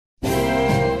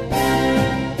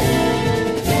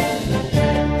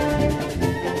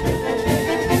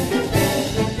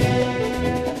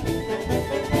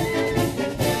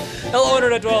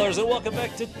Dwellers, and welcome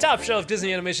back to Top Shelf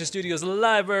Disney Animation Studios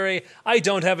Library. I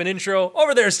don't have an intro.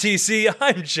 Over there's TC.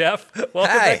 I'm Jeff.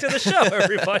 Welcome Hi. back to the show,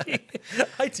 everybody.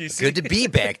 Hi, TC. Good to be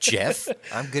back, Jeff.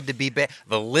 I'm good to be back.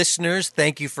 The listeners,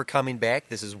 thank you for coming back.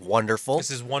 This is wonderful. This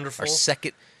is wonderful. Is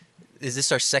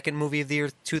this our second movie of the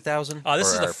year 2000? This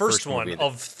is Or the our first one movie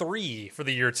of 3 for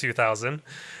the year 2000.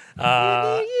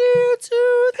 the year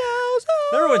 2000.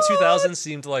 Remember when 2000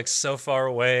 seemed like so far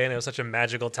away and it was such a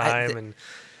magical time?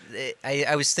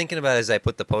 I was thinking about it as I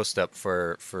put the post up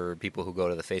for people who go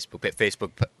to the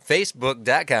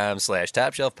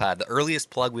Facebook.com/TopShelfPod, the earliest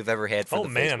plug we've ever had for Oh the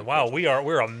man, Facebook wow, page.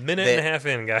 we're a minute and a half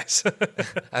in, guys.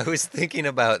 I was thinking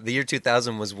about the year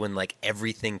 2000 was when like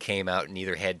everything came out and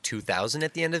either had 2000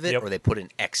 at the end of it Yep. or they put an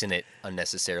X in it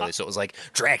unnecessarily. So it was like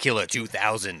Dracula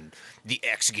 2000, the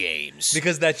X Games.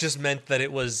 Because that just meant that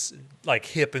it was like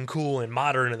hip and cool and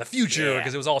modern in the future Yeah.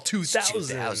 because it was all 2000.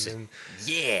 2000.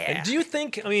 Yeah. And do you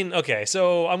think, I mean, okay,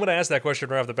 so I'm going to ask that question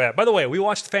right off the bat. By the way, we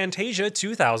watched Fantasia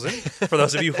 2000, for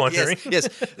those of you wondering. Yes.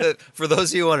 For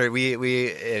those of you who wonder,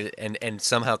 we and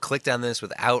somehow clicked on this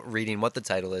without reading what the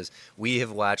title is. We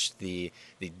have watched the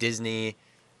Disney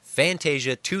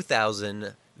Fantasia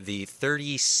 2000, the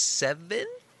 37th.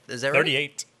 Is that right?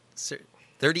 38.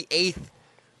 38th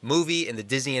movie in the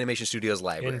Disney Animation Studios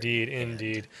library. Indeed.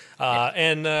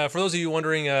 And for those of you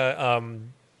wondering,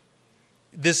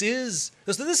 this is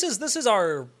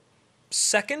our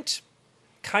second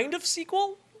kind of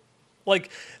sequel. Like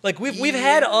we've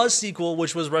had a sequel,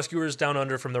 which was Rescuers Down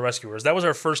Under from the Rescuers. That was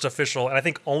our first official and I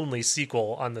think only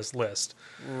sequel on this list.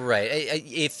 Right.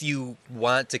 If you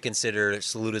want to consider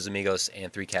Saludos Amigos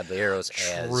and Three Caballeros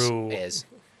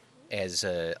as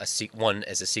a one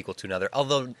as a sequel to another,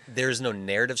 although there's no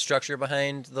narrative structure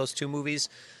behind those two movies,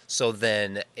 so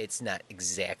then it's not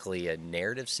exactly a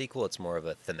narrative sequel. It's more of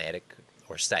a thematic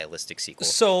or stylistic sequel.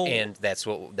 So, and that's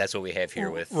what we have here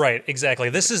with. Right, exactly.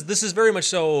 This is very much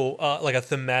so like a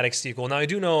thematic sequel. Now I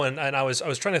do know, and I was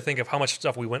trying to think of how much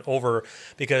stuff we went over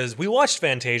because we watched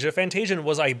Fantasia. Fantasia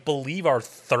was, I believe, our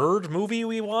third movie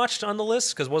we watched on the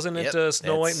list because wasn't it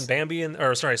Snow White and Bambi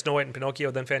Snow White and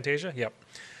Pinocchio, then Fantasia? Yep.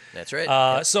 That's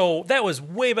right. So that was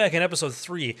way back in episode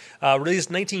 3, released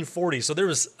 1940. So there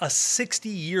was a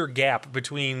 60-year gap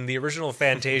between the original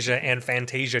Fantasia and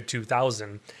Fantasia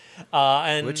 2000.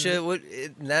 And Which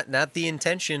not the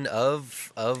intention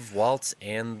of Walt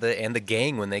and the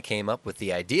gang when they came up with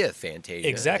the idea of Fantasia.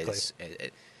 Exactly.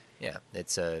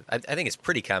 It's I think it's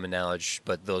pretty common knowledge,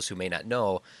 but those who may not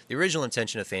know, the original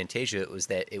intention of Fantasia was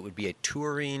that it would be a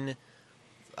touring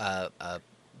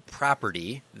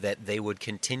property that they would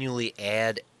continually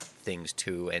add things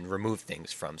to and remove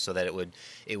things from, so that it would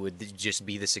just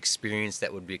be this experience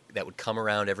that would come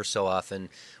around ever so often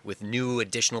with new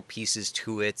additional pieces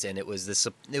to it, and it was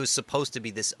supposed to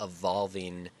be this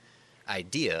evolving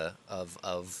idea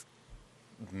of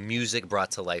music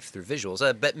brought to life through visuals.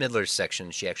 Bette Midler's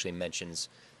section, she actually mentions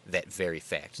that very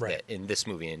fact, right, that in this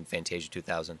movie, in Fantasia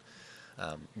 2000,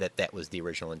 that was the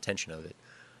original intention of it.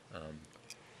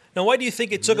 Now, why do you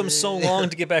think it took them so long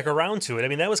to get back around to it? I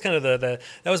mean, that was kind of that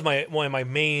was one of my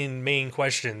main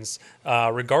questions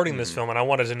regarding this film, and I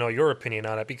wanted to know your opinion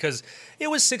on it because it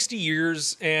was 60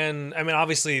 years, and I mean,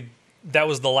 obviously, that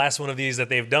was the last one of these that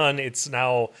they've done. It's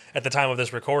now, at the time of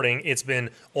this recording, it's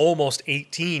been almost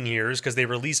 18 years because they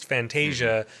released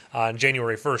Fantasia on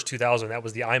January 1st, 2000. That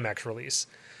was the IMAX release.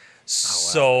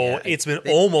 So it's been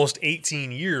almost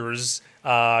 18 years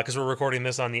because we're recording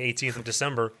this on the 18th of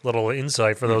December. Little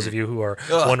insight for those of you who are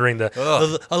wondering a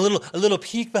little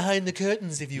peek behind the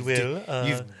curtains, if you will.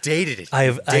 You've dated it.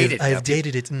 I've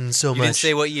dated it so much. You didn't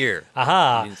say what year.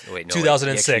 Aha, Wait, no,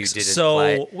 2006. This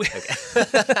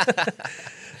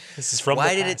is from Why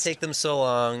the did it past. take them so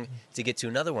long to get to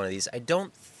another one of these? I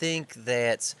don't think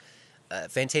that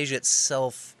Fantasia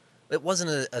itself. It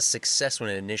wasn't a success when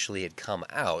it initially had come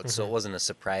out, so it wasn't a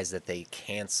surprise that they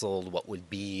canceled what would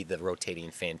be the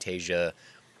rotating Fantasia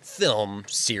film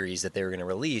series that they were going to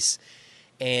release.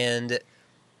 And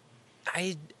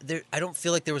I don't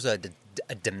feel like there was a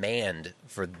demand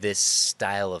for this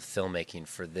style of filmmaking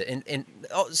and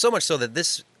so much so that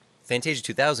this Fantasia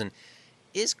 2000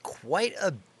 is quite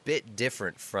a bit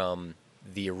different from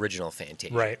the original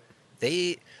Fantasia. Right.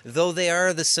 Though they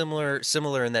are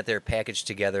similar in that they're packaged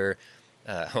together.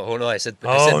 I said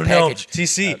No, package.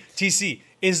 TC,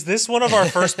 is this one of our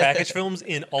first package films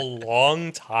in a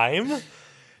long time?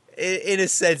 In a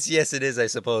sense, yes, it is, I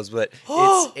suppose, but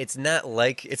it's not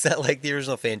like the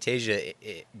original Fantasia.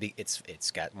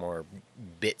 It's got more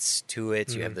bits to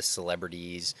it. You have the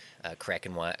celebrities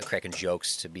cracking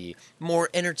jokes to be more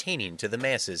entertaining to the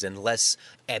masses and less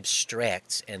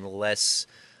abstract and less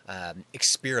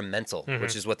experimental,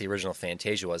 which is what the original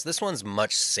Fantasia was. This one's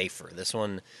much safer. This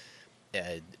one,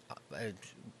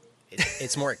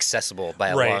 it's more accessible by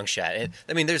a Right. long shot.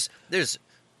 I mean, there's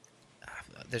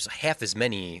half as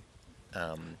many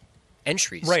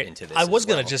entries Right. into this. I was as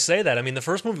going well. to just say that. I mean, the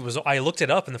first movie was, I looked it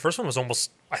up, and the first one was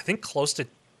almost, I think, close to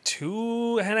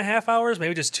 2.5 hours,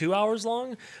 maybe just 2 hours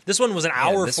long. This one was an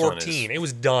hour this one 14. is- It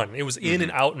was done. It was in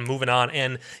and out and moving on.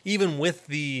 And even with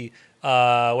the,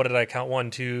 what did I count? 1,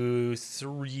 2,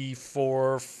 3,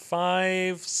 4,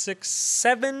 5, 6,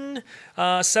 7,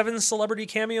 7 celebrity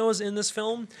cameos in this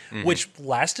film, which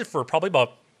lasted for probably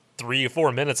about 3 or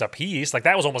 4 minutes a piece. Like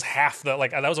that was almost half the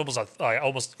that was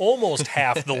almost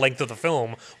half the length of the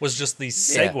film was just these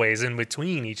segues in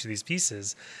between each of these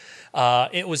pieces.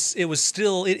 It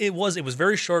was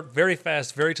very short, very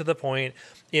fast, very to the point.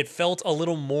 It felt a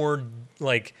little more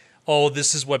like, oh,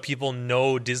 this is what people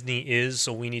know Disney is,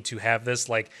 so we need to have this,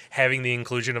 like having the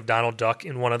inclusion of Donald Duck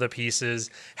in one of the pieces,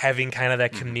 having kind of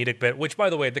that comedic bit, which by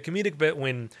the way, the comedic bit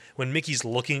when Mickey's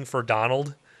looking for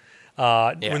Donald,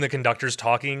 when the conductor's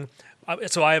talking.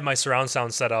 So I have my surround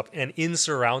sound set up, and in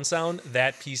surround sound,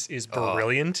 that piece is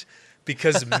brilliant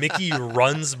because Mickey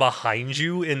runs behind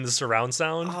you in the surround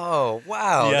sound. Oh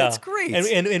wow, that's great.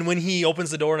 And when he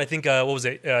opens the door, and I think what was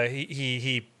it?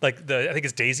 He I think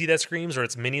it's Daisy that screams, or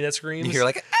it's Minnie that screams. you hear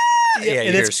like ah! Yeah,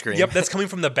 you hear a scream. Yep, that's coming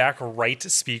from the back right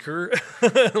speaker.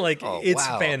 It's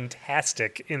wow.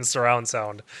 fantastic in surround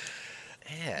sound.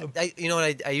 Yeah, you know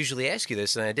what? I usually ask you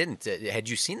this, and I didn't. Had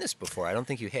you seen this before? I don't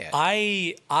think you had.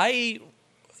 I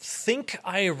think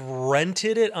I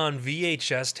rented it on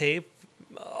VHS tape.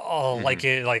 Like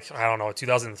I don't know,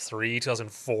 2003,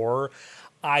 2004.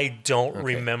 I don't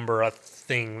remember a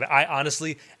thing. I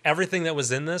honestly, everything that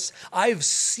was in this, I've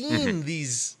seen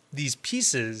these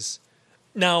pieces.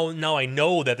 Now I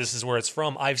know that this is where it's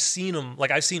from. I've seen them.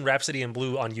 Like I've seen Rhapsody in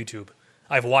Blue on YouTube.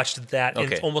 I've watched that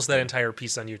almost that entire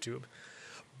piece on YouTube.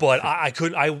 But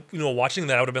watching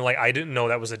that, I would have been like, I didn't know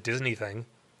that was a Disney thing,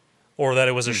 or that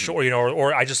it was a short,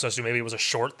 or I just assumed maybe it was a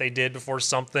short they did before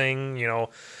something, or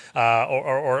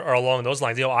along those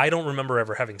lines. I don't remember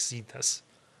ever having seen this.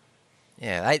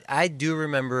 Yeah, I do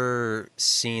remember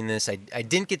seeing this. I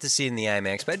didn't get to see it in the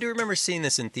IMAX, but I do remember seeing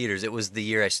this in theaters. It was the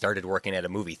year I started working at a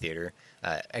movie theater.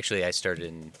 Actually, I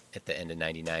started at the end of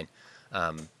 '99,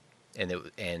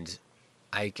 and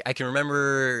I can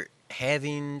remember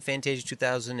having Fantasia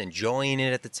 2000, enjoying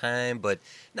it at the time, but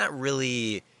not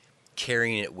really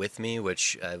carrying it with me,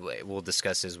 which we'll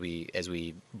discuss as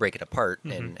we break it apart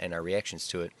and our reactions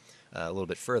to it a little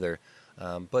bit further.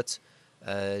 To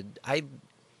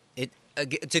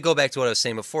go back to what I was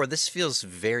saying before, this feels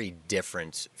very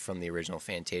different from the original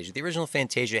Fantasia. The original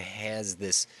Fantasia has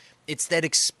this, it's that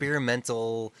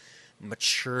experimental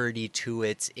maturity to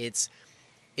it.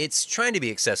 It's trying to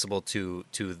be accessible to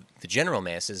the general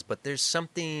masses, but there's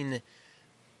something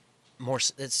more.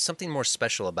 It's something more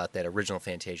special about that original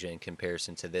Fantasia in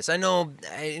comparison to this. I know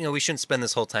we shouldn't spend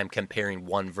this whole time comparing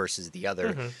one versus the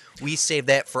other. We save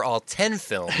that for all 10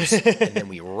 films, and then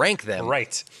we rank them.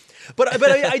 Right. But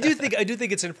I do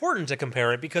think it's important to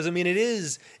compare it because I mean it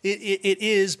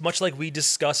is much like we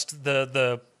discussed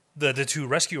the two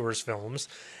Rescuers films.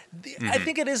 I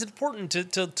think it is important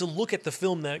to look at the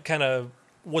film that kind of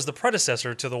was the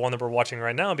predecessor to the one that we're watching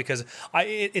right now because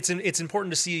it's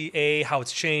important to see how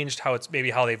it's changed, how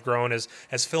they've grown as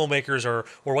filmmakers or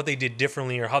what they did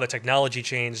differently or how the technology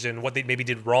changed and what they maybe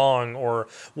did wrong or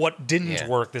what didn't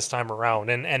work this time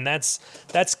around. And that's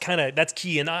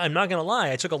key. And I'm not gonna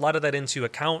lie, I took a lot of that into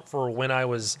account for when I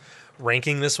was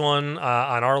ranking this one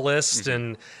on our list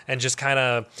and just kind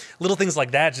of little things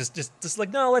like that just like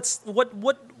no,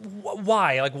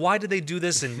 why did they do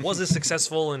this and was this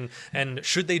successful and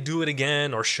should they do it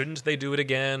again or shouldn't they do it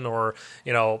again or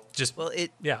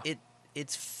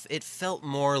it felt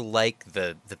more like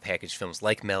the package films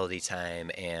like Melody Time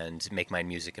and Make Mine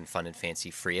Music and Fun and Fancy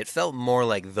Free. It felt more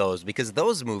like those because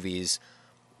those movies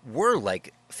were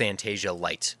like Fantasia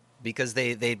light because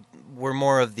they were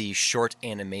more of the short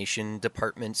animation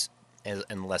departments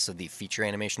and less of the feature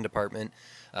animation department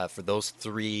for those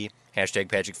three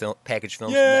package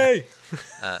films. Yay!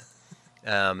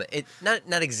 It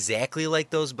not exactly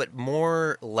like those, but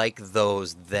more like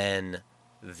those than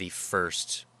the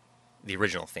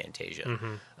original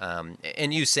Fantasia.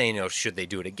 And you saying, should they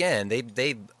do it again?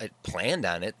 They planned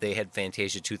on it. They had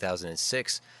Fantasia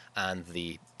 2006 on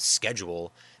the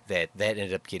schedule. That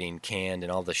ended up getting canned,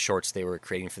 and all the shorts they were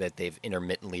creating for that they've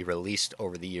intermittently released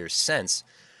over the years since.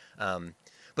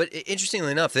 But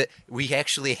interestingly enough, that we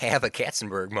actually have a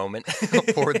Katzenberg moment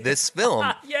for this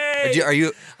film. Yay! Are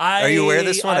you aware of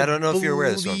this one? I don't know if you're aware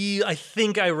of this one. I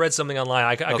think I read something online.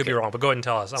 I could be Okay. wrong, but go ahead and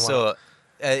tell us. So,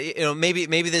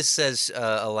 maybe this says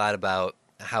a lot about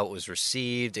how it was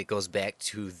received. It goes back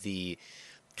to the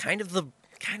kind of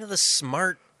the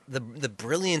smart, the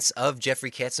brilliance of Jeffrey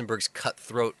Katzenberg's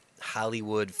cutthroat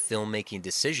Hollywood filmmaking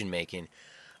decision making.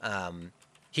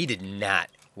 He did not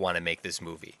want to make this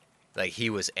movie. Like, he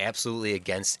was absolutely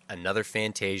against another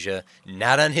Fantasia,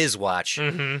 not on his watch.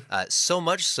 So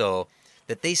much so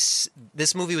that this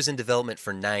movie was in development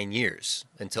for 9 years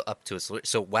until up to its.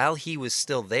 So while he was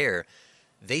still there,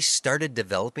 they started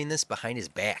developing this behind his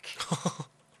back.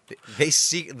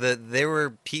 There were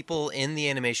people in the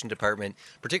animation department,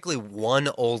 particularly one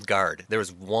old guard. There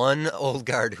was one old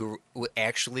guard who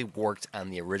actually worked on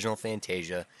the original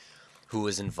Fantasia, who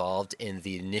was involved in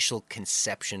the initial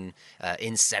inception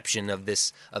of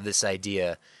this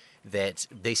idea. That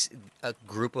a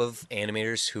group of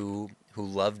animators who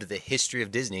loved the history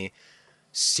of Disney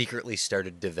secretly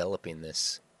started developing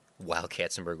this while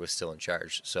Katzenberg was still in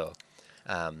charge. So.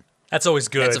 That's always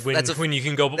good when you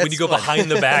can go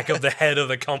behind the back of the head of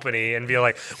the company and be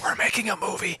like, "We're making a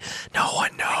movie. No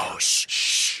one knows.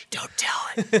 Shh. Don't tell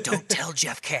it. Don't tell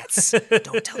Jeff Katz.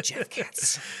 Don't tell Jeff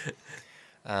Katz."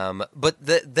 But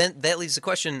then that leaves the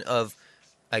question of,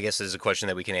 I guess, there's a question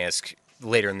that we can ask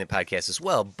later in the podcast as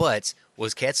well. But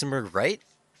was Katzenberg right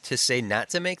to say not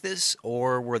to make this,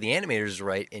 or were the animators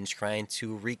right in trying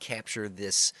to recapture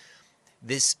this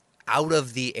out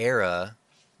of the era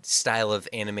style of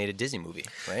animated Disney movie,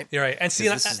 right? You're right. And see,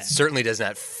 certainly does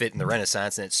not fit in the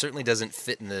Renaissance, and it certainly doesn't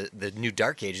fit in the new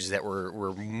Dark Ages that we're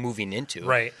moving into.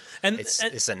 Right. And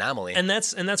it's anomaly. And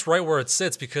that's right where it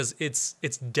sits, because it's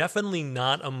definitely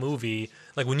not a movie.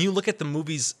 Like, when you look at the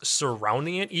movies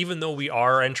surrounding it, even though we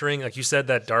are entering, like you said,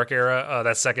 that dark era,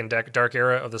 that second dark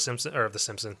era of the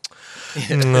Simpsons.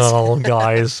 No,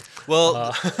 guys.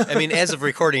 Well, I mean, as of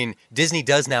recording, Disney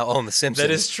does now own the Simpsons.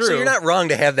 That is true. So you're not wrong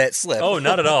to have that slip. Oh,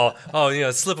 not at all.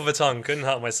 Oh, slip of a tongue. Couldn't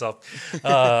help myself.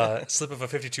 Slip of a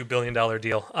 $52 billion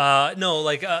deal. No,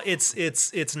 like,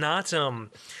 it's not.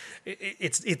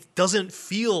 It doesn't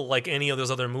feel like any of those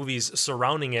other movies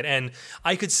surrounding it, and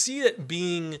I could see it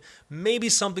being maybe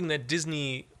something that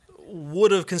Disney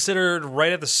would have considered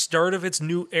right at the start of its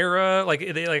new era,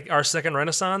 like our second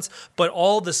Renaissance. But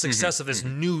all the success of this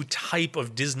new type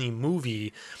of Disney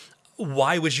movie,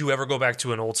 why would you ever go back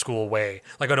to an old school way,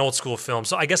 like an old school film?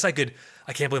 So I guess I can't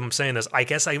believe I'm saying this. I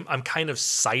guess I'm kind of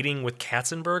siding with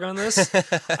Katzenberg on this.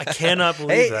 I cannot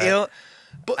believe that.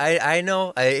 But I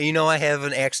know I have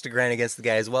an axe to grind against the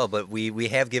guy as well, but we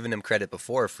have given him credit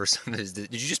before for some of his.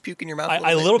 Did you just puke in your mouth?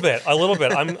 A little bit.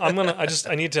 I just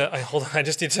need to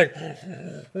take.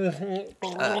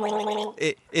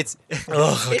 It's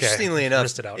okay.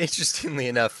 Interestingly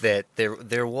enough, that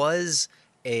there was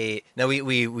now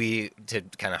we to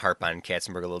kind of harp on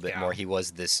Katzenberg a little bit more. He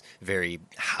was this very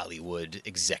Hollywood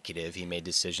executive. He made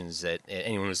decisions that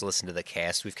anyone who's listened to the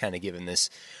cast, we've kind of given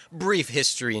this brief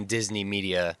history in Disney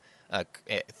media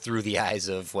through the eyes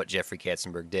of what Jeffrey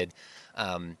Katzenberg did.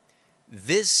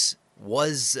 This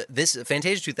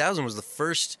Fantasia 2000 was the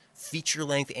first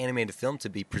feature-length animated film to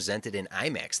be presented in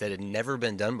IMAX that had never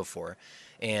been done before.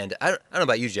 And I don't know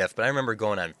about you, Jeff, but I remember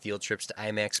going on field trips to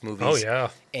IMAX movies. Oh, yeah.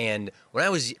 And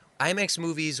IMAX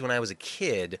movies when I was a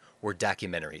kid were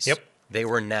documentaries. Yep. They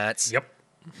were not. Yep.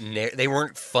 They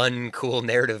weren't fun, cool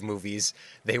narrative movies.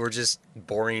 They were just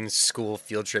boring school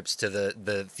field trips to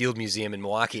the Field Museum in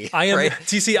Milwaukee.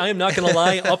 TC, I am not going to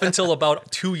lie. Up until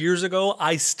about 2 years ago,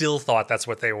 I still thought that's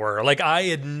what they were. Like, I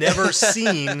had never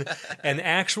seen an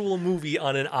actual movie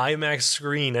on an IMAX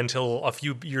screen until a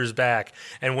few years back.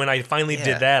 And when I finally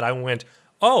did that, I went,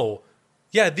 oh,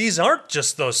 yeah, these aren't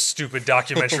just those stupid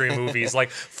documentary movies. Like,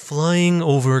 flying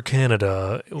over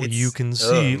Canada, you can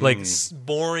see,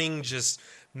 boring, just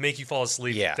make you fall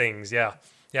asleep things. Yeah.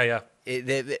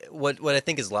 What I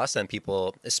think is lost on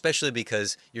people, especially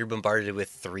because you're bombarded with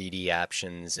 3D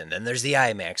options, and then there's the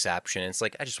IMAX option. It's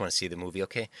like, I just want to see the movie,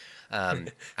 okay?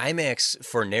 IMAX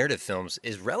for narrative films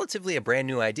is relatively a brand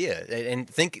new idea. And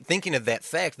thinking of that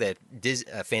fact that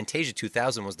Fantasia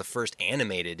 2000 was the first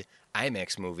animated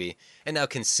IMAX movie, and now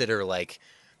consider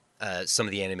some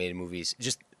of the animated movies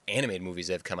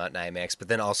that have come out in IMAX, but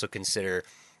then also consider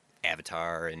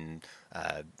Avatar and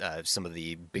some of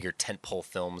the bigger tentpole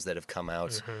films that have come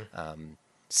out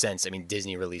since. I mean,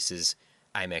 Disney releases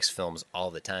IMAX films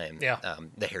all the time. Yeah.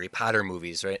 The Harry Potter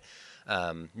movies, right?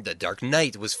 The Dark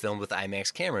Knight was filmed with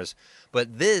IMAX cameras.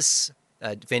 But this,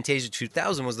 Fantasia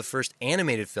 2000, was the first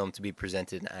animated film to be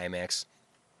presented in IMAX.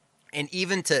 And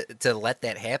even to let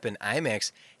that happen,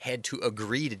 IMAX had to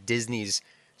agree to Disney's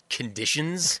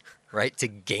conditions, right, to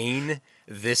gain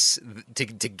this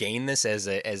as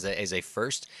a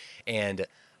first, and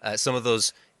some of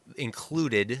those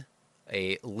included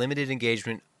a limited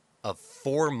engagement of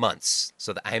 4 months.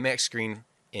 So the IMAX screen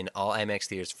in all IMAX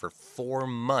theaters for 4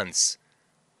 months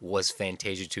was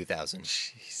Fantasia 2000.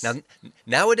 Jeez. Now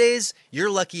nowadays, you're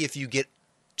lucky if you get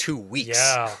 2 weeks.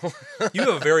 Yeah, you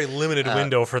have a very limited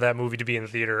window for that movie to be in the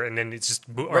theater, and then it's just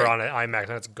or on an IMAX,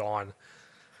 and it's gone.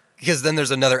 Because then there's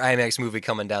another IMAX movie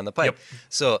coming down the pipe. Yep.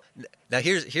 So now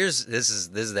here's this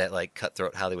is that like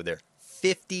cutthroat Hollywood there.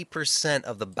 50%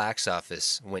 of the box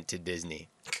office went to Disney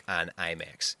on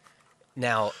IMAX.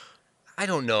 Now, I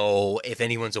don't know if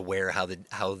anyone's aware how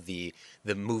the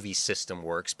movie system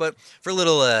works, but for a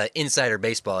little insider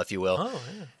baseball, if you will. Oh,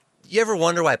 yeah. You ever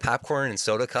wonder why popcorn and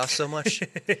soda cost so much?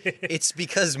 It's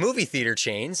because movie theater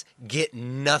chains get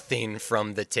nothing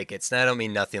from the tickets. Now, I don't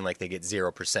mean nothing like they get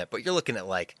 0%, but you're looking at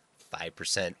like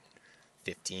 5%,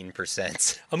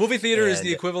 15%. A movie theater is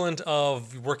the equivalent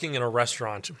of working in a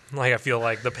restaurant. Like I feel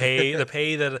like the pay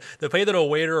that a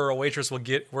waiter or a waitress will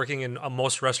get working in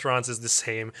most restaurants is the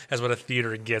same as what a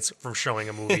theater gets from showing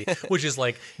a movie, which is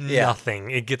like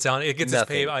nothing. It gets its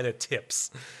pay by the tips.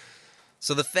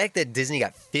 So the fact that Disney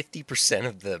got 50%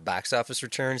 of the box office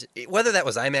returns, whether that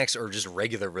was IMAX or just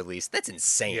regular release, that's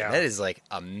insane. Yeah. That is like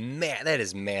that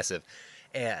is massive.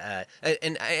 And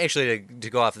actually, to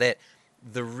go off of that,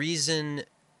 the reason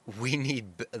we need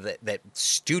that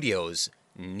studios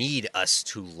need us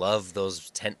to love those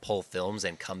tentpole films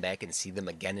and come back and see them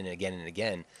again and again and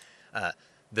again,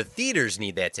 the theaters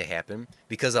need that to happen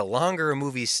because the longer a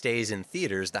movie stays in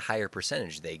theaters, the higher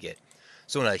percentage they get.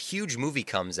 So when a huge movie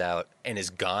comes out and is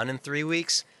gone in 3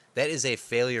 weeks, that is a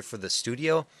failure for the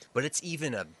studio, but it's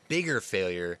even a bigger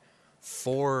failure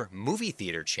for movie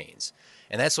theater chains.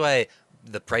 And that's why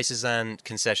the prices on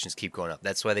concessions keep going up.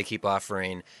 That's why they keep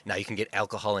offering, now you can get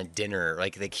alcohol and dinner.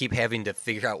 Like they keep having to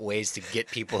figure out ways to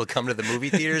get people to come to the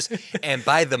movie theaters and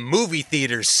buy the movie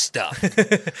theater stuff.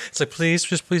 It's like,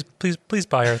 please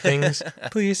buy our things.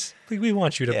 Please, we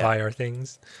want you to buy our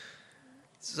things.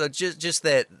 So just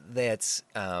that's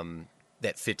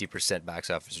that 50%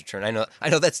 box office return. I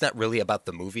know that's not really about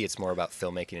the movie. It's more about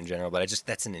filmmaking in general. But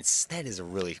that is a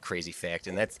really crazy fact,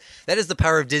 and that is the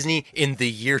power of Disney in the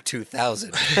year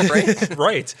 2000, right?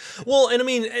 Right. Well, and I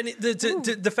mean,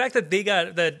 the fact that they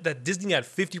got that Disney got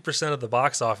 50% of the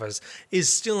box office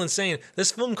is still insane.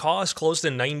 This film cost close to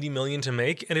 $90 million to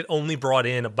make, and it only brought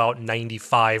in about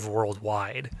 95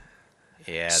 worldwide.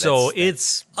 Yeah. So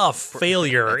it's a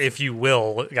failure, if you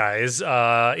will, guys.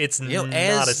 It's not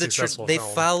a successful They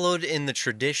film. followed in the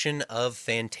tradition of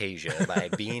Fantasia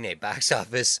by being a box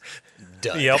office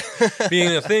dud. Yep,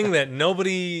 being a thing that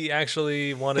nobody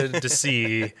actually wanted to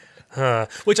see.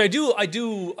 Which I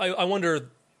wonder.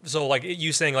 So like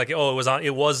you saying like, oh,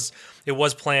 it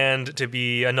was planned to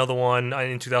be another one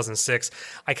in 2006.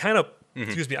 I kind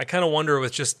of wonder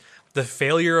with just the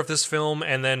failure of this film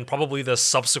and then probably the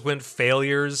subsequent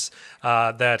failures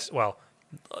I'll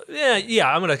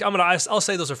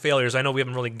say those are failures. I know we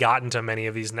haven't really gotten to many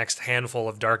of these next handful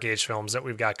of Dark Age films that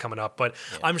we've got coming up, but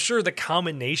I'm sure the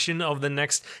combination of the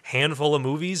next handful of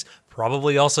movies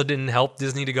probably also didn't help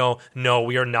Disney to go, no,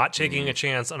 we are not taking a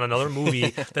chance on another movie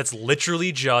that's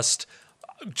literally just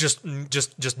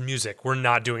music. We're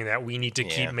not doing that. We need to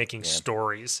keep making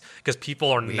stories because people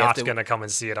are not going to come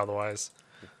and see it otherwise.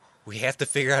 We have to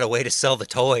figure out a way to sell the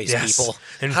toys, people.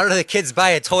 And how do the kids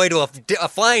buy a toy to a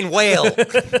flying whale?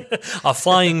 A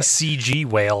flying CG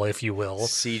whale, if you will.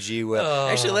 CG whale.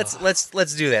 Actually,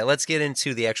 let's do that. Let's get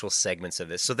into the actual segments of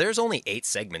this. So there's only 8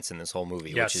 segments in this whole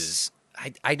movie, which is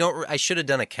I should have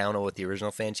done a count of what the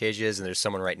original Fantasia is, and there's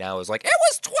someone right now who's like, it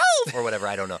was 12 or whatever.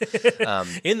 I don't know.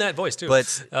 In that voice too.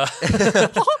 But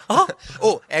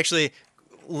actually.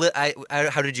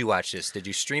 How did you watch this? Did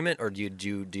you stream it or do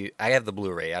you? I have the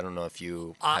Blu-ray. I don't know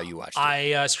how you watched it.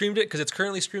 I streamed it because it's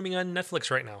currently streaming on Netflix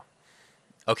right now.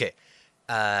 Okay,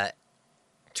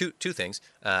 two things.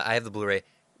 I have the Blu-ray.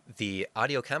 The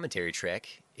audio commentary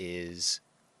track is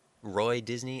Roy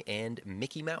Disney and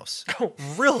Mickey Mouse. Oh,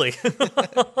 really?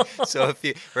 So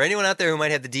for anyone out there who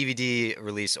might have the DVD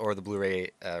release or the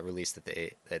Blu-ray release that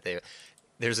they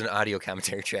there's an audio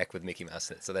commentary track with Mickey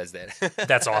Mouse in it, so that's that.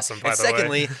 That's awesome. By the way.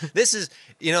 Secondly, this is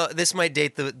this might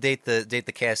date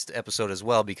the cast episode as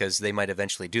well because they might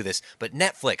eventually do this. But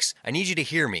Netflix, I need you to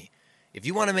hear me. If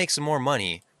you want to make some more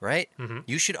money, right? Mm-hmm.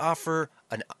 You should offer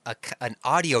an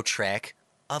audio track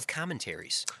of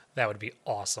commentaries. That would be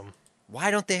awesome. Why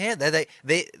don't they have that?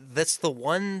 That's the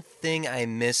one thing I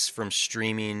miss from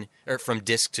streaming, or from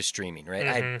disc to streaming,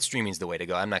 right? Streaming's the way to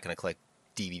go. I'm not going to collect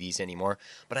DVDs anymore,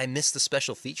 but I miss the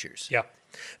special features. Yeah.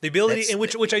 The ability, That's in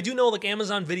which I do know, like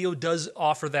Amazon Video does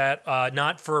offer that,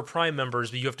 not for Prime members,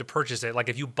 but you have to purchase it. Like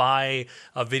if you buy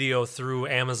a video through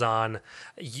Amazon,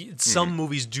 some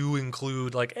movies do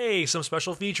include like, hey, some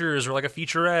special features or like a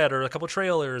featurette or a couple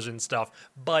trailers and stuff.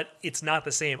 But it's not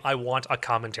the same. I want a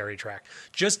commentary track.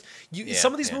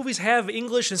 Some of these movies have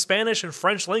English and Spanish and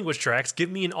French language tracks.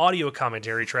 Give me an audio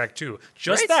commentary track too.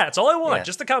 Just that. That's all I want.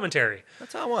 Just the commentary.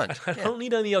 That's all I want. I don't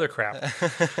need any other crap.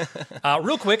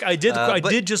 Real quick, I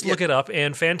did just look it up,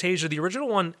 and Fantasia, the original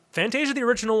one,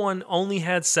 only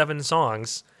had 7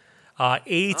 songs.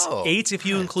 Eight if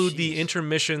you include the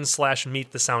intermission /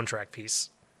 meet the soundtrack piece.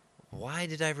 Why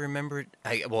did I remember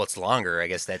it? Well, it's longer. I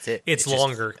guess that's it. It's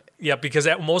longer. Yeah, because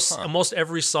at most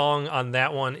every song on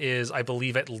that one is, I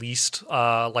believe, at least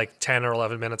like 10 or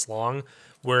 11 minutes long.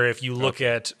 Where if you look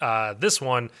at this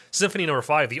one, Symphony No.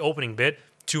 5, the opening bit,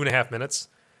 2.5 minutes.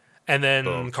 And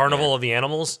then Carnival of the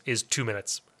Animals is 2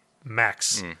 minutes.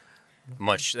 Max.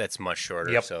 That's much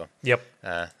shorter. Yep. So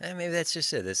maybe that's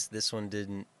just it. This one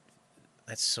didn't.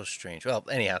 That's so strange. Well,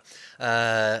 anyhow,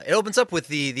 it opens up with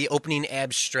the opening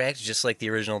abstract, just like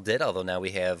the original did. Although now we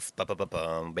have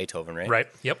Beethoven, right? Right.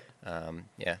 Yep.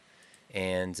 Yeah,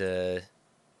 and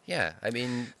I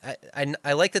mean,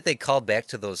 I like that they called back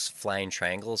to those flying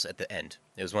triangles at the end.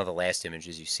 It was one of the last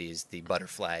images you see. Is the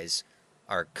butterflies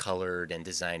are colored and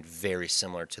designed very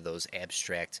similar to those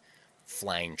abstract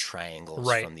flying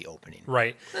triangles from the opening.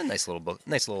 Right. A nice little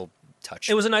touch.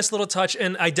 It was a nice little touch,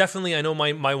 and I know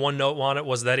my one note on it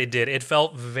was that it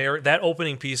felt that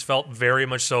opening piece felt very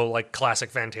much so like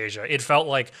classic Fantasia. It felt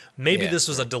like maybe this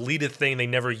was a deleted thing they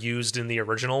never used in the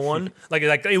original one. like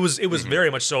it was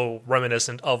very much so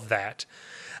reminiscent of that.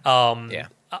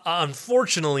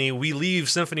 Unfortunately, we leave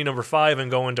Symphony No. 5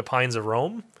 and go into Pines of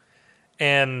Rome.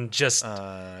 And just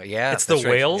it's the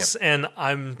whales, and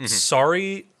I'm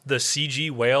sorry, the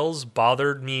CG whales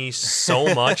bothered me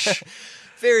so much.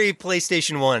 Very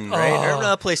PlayStation 1, right?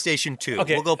 Or PlayStation 2.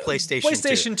 Okay. We'll go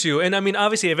PlayStation 2. And I mean,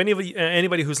 obviously, if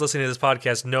anybody who's listening to this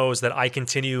podcast knows that I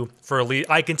continue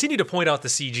to point out the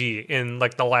CG in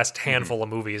like the last handful of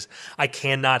movies. I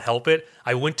cannot help it.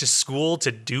 I went to school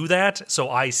to do that, so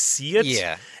I see it.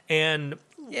 Yeah. And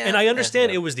I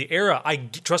understand it was the era.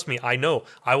 Trust me, I know.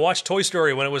 I watched Toy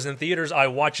Story when it was in theaters. I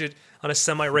watch it on a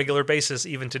semi-regular basis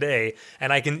even today,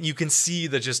 and you can see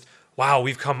the just wow,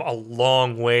 we've come a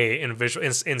long way in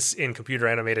computer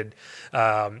animated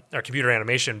or computer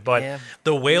animation. But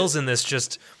the whales in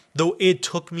this though it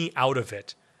took me out of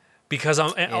it because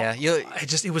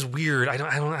it was weird. I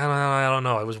don't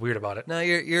know. I was weird about it. No,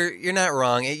 you're not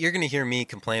wrong. You're going to hear me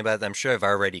complain about it. I'm sure I've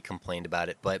already complained about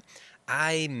it, but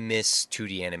I miss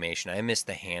 2D animation. I miss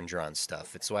the hand-drawn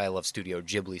stuff. It's why I love Studio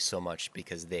Ghibli so much,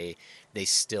 because they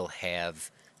still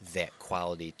have that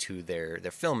quality to their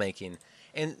filmmaking.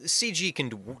 And CG can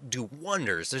do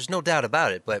wonders. There's no doubt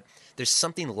about it, but there's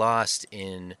something lost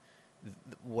in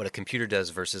what a computer does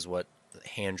versus what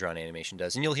hand-drawn animation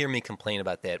does. And you'll hear me complain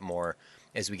about that more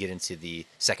as we get into the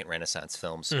second Renaissance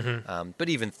films. But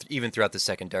even throughout the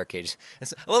second Dark Age. I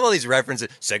love all these references.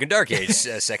 Second Dark Age,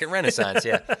 second Renaissance,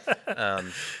 yeah.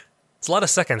 It's a lot of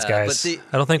seconds, guys.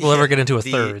 I don't think we'll ever get into a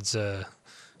thirds.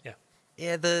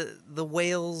 Yeah, the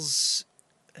whales,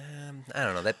 I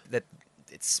don't know, that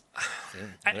it's...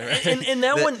 and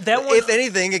that one... If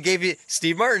anything, it gave you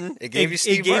Steve Martin. It gave you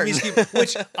Steve Martin.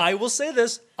 Which, I will say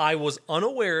this, I was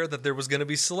unaware that there was going to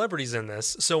be celebrities in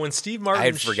this. So when Steve Martin...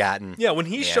 I'd forgotten. Yeah, when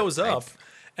he shows up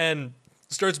and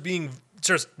starts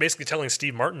basically telling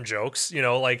Steve Martin jokes,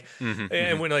 like...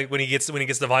 And when he gets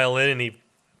the violin and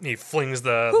he flings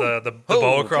the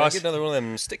bow across... Can I get another one of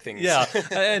them stick things? Yeah,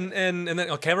 and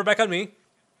then, camera back on me.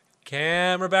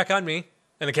 Camera back on me.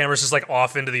 And the camera's just like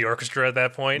off into the orchestra at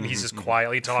that point, and he's just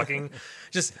quietly talking.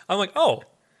 I'm like,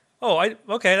 okay,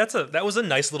 that was a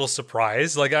nice little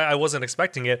surprise. Like I wasn't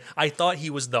expecting it. I thought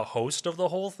he was the host of the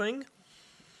whole thing.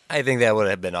 I think that would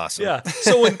have been awesome. Yeah.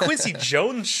 So when Quincy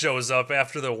Jones shows up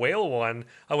after the whale one,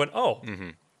 I went,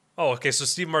 okay, so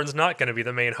Steve Martin's not going to be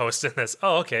the main host in this.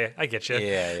 Oh, okay, I get you.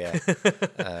 Yeah.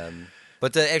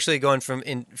 But actually going from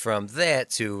that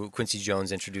to Quincy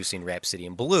Jones introducing Rhapsody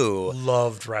in Blue.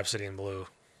 Loved Rhapsody in Blue.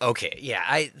 Okay,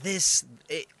 yeah. This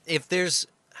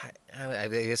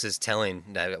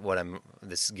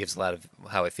gives a lot of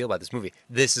how I feel about this movie.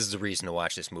 This is the reason to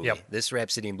watch this movie. Yep. This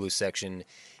Rhapsody in Blue section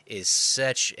is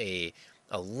such a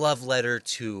love letter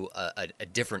to a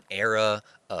different era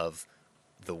of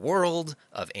the world,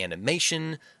 of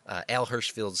animation, Al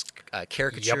Hirschfield's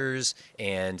caricatures,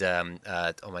 and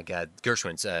oh my God,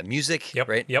 Gershwin's music, Yep.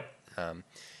 right? Yep.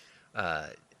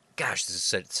 Gosh,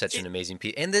 this is such an amazing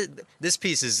piece. And this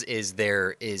piece is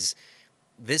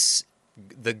this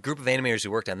the group of animators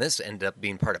who worked on this ended up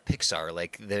being part of Pixar.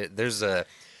 Like there's a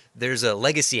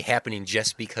legacy happening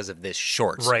just because of this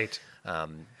short, Right.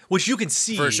 Which you can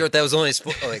see for a short that was only.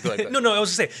 Go ahead. No, I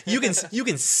was just saying you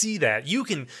can see that. You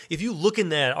can, if you look in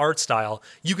that art style,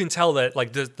 you can tell that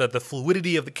like the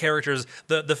fluidity of the characters,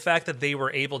 the fact that they were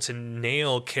able to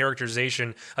nail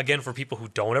characterization again for people who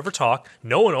don't ever talk.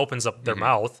 No one opens up their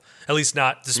mouth, at least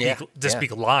not to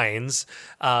speak lines.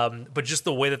 But just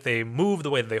the way that they move,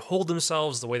 the way that they hold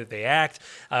themselves, the way that they act,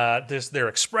 their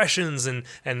expressions and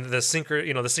the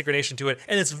synchronization to it,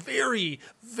 and it's very,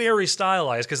 very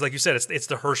stylized because, like you said, it's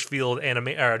the Hirschfield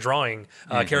drawing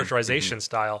characterization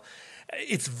style.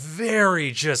 It's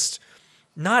very just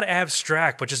not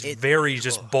abstract, but just very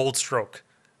just bold stroke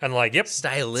and like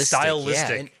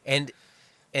stylistic. Yeah.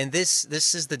 And this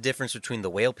is the difference between the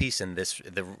whale piece and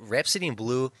the Rhapsody in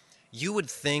Blue. You would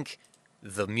think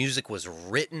the music was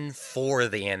written for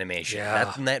the animation,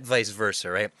 not vice versa,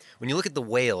 right? When you look at the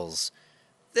whales,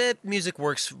 the music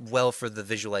works well for the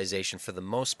visualization for the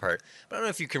most part. But I don't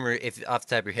know if you can, if off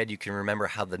the top of your head you can remember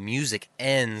how the music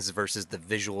ends versus the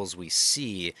visuals we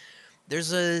see.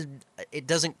 It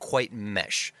doesn't quite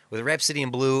mesh. With Rhapsody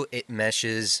in Blue, it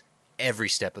meshes every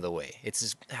step of the way.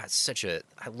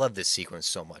 I love this sequence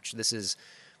so much. This is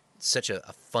such a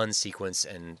fun sequence,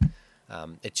 and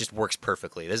it just works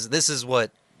perfectly. This is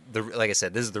what like I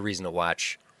said, this is the reason to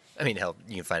watch. I mean, hell,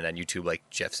 you can find it on YouTube, like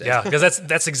Jeff said. Yeah, because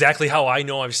that's exactly how I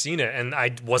know I've seen it, and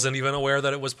I wasn't even aware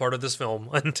that it was part of this film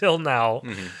until now,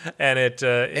 and it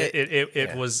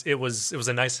was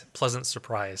a nice, pleasant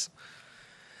surprise.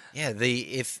 Yeah,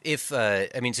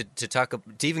 I mean to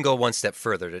even go one step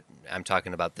further, I'm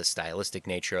talking about the stylistic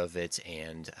nature of it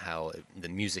and how the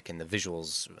music and the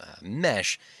visuals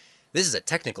mesh. This is a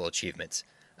technical achievement.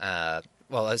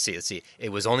 Well, let's see. It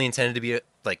was only intended to be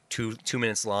like two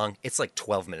minutes long. It's like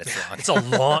 12 minutes long. It's a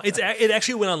long. It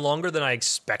actually went on longer than I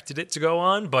expected it to go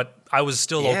on, but I was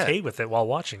still okay with it while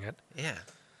watching it. Yeah.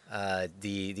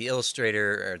 The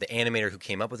illustrator or the animator who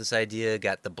came up with this idea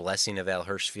got the blessing of Al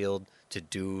Hirschfield to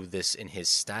do this in his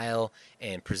style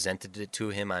and presented it to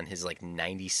him on his like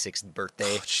 96th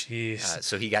birthday. Oh, jeez.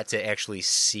 So he got to actually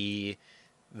see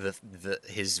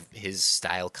his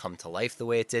style come to life the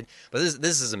way it did. But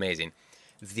this is amazing.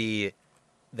 The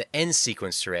end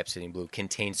sequence to Rhapsody in Blue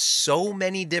contains so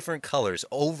many different colors,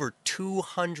 over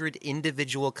 200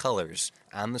 individual colors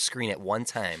on the screen at one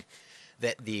time,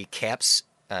 that the CAPS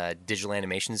digital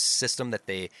animation system that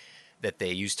they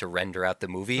used to render out the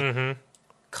movie,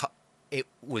 it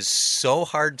was so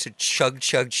hard to chug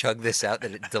this out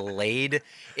that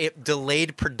it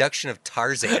delayed production of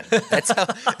Tarzan. That's how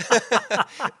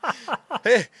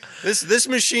hey, this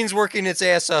machine's working its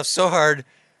ass off so hard.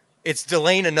 It's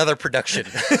delaying another production.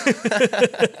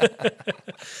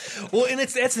 Well, and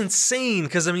that's insane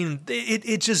because I mean,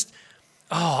 it just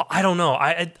I don't know.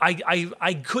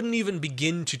 I couldn't even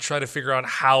begin to try to figure out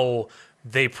how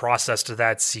they processed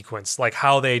that sequence, like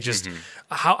how they just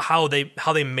how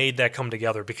they made that come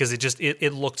together because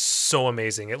it looked so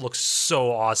amazing. It looked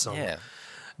so awesome. Yeah.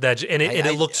 It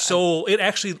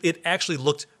actually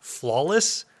looked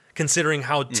flawless considering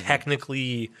how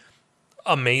technically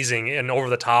amazing and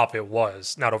over the top it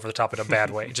was. Not over the top in a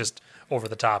bad way, just over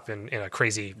the top in a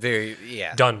crazy,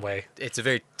 done way. It's a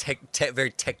very very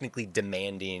technically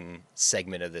demanding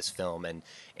segment of this film, and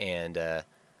it's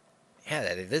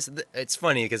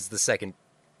funny because it's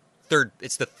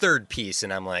the third piece,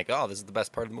 and I'm like, oh, this is the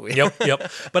best part of the movie.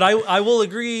 Yep. But I will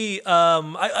agree.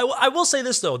 I will say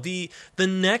this though: the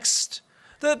next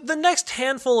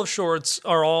handful of shorts they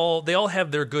all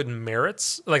have their good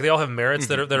merits. Like they all have merits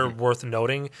that are worth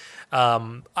noting.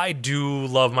 I do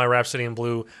love my Rhapsody in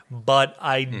Blue, but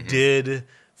I did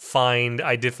find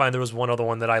there was one other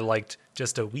one that I liked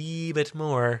just a wee bit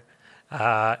more.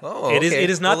 It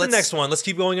is not the next one. Let's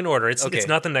keep going in order. It's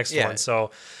not the next one. So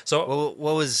what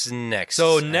was next?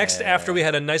 So next, after we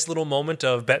had a nice little moment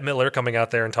of Bette Midler coming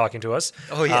out there and talking to us.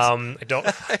 Oh yes.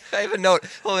 I have a note.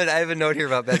 Hold on, I have a note here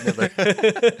about Bette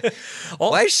Midler.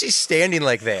 Why is she standing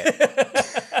like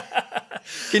that?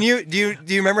 Do you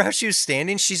remember how she was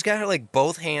standing? She's got her like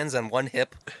both hands on one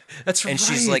hip. That's right. And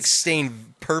she's like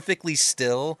staying perfectly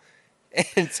still.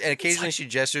 And occasionally she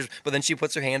gestures, but then she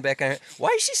puts her hand back on her. Why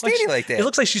is she standing like that? It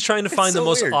looks like she's trying to find the so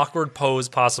most weird. awkward pose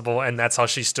possible, and that's how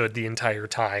she stood the entire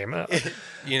time.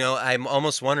 I'm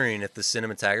almost wondering if the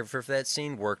cinematographer for that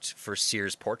scene worked for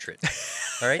Sears Portrait.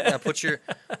 All right, now put your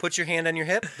hand on your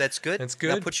hip. That's good. That's good.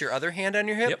 Now put your other hand on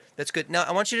your hip. Yep. That's good. Now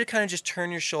I want you to kind of just turn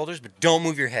your shoulders, but don't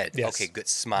move your head. Yes. Okay, good.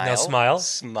 Smile. Now smile.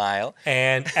 Smile.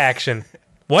 And action.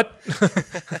 What? So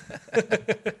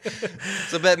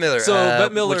Bette Midler.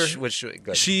 Bette Midler,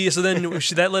 go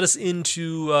ahead. that led us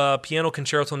into Piano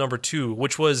Concerto Number 2,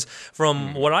 which was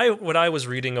from what I was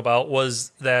reading about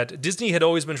was that Disney had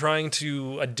always been trying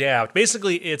to adapt.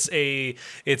 Basically, it's kind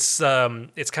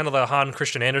of the Hans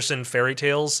Christian Andersen fairy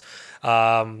tales,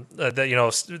 stuff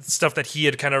that he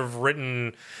had kind of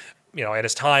written, at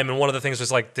his time. And one of the things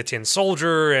was like the Tin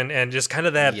Soldier and just kind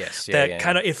of that,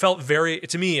 it felt very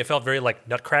like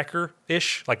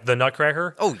Nutcracker-ish, like the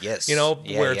Nutcracker. Oh, yes.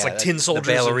 Where it's like tin soldiers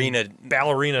and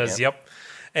ballerinas, yep.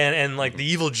 And like the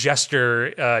evil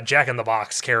jester, Jack in the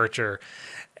Box character.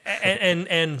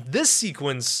 And this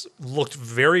sequence looked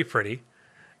very pretty.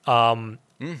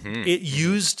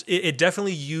 It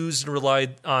definitely used and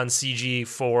relied on CG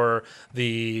for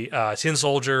the Tin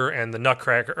Soldier and the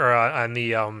Nutcracker, and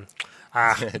the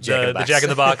Jack in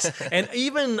the Box. And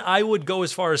even I would go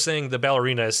as far as saying the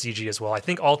ballerina is CG as well. I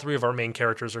think all three of our main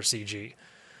characters are CG.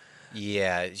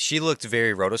 Yeah, she looked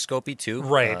very rotoscopy too.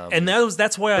 Right, and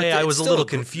that's why I was a little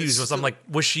confused. I'm like,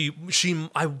 was she?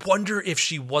 I wonder if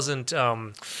she wasn't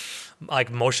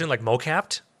like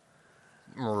mocapped.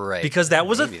 Right. Because that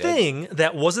was a thing.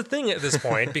 That was a thing at this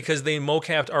point because they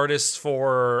mocapped artists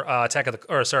for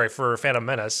for Phantom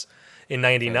Menace in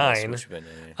 '99.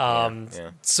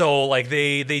 So like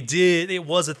they did. It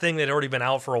was a thing that had already been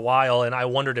out for a while, and I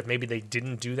wondered if maybe they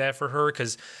didn't do that for her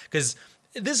because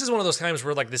this is one of those times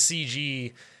where like the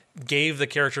CG gave the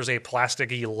characters a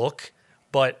plasticky look,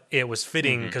 but it was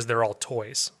fitting because they're all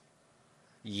toys.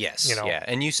 Yes, yeah.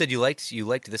 And you said you liked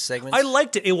this segment? I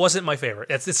liked it. It wasn't my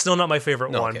favorite. It's still not my favorite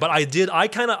one, but I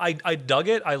dug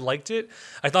it. I liked it.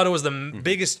 I thought it was the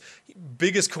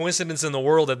biggest coincidence in the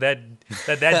world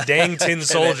that dang tin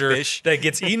soldier that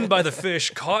gets eaten by the fish,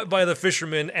 caught by the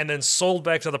fisherman, and then sold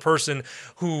back to the person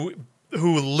who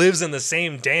lives in the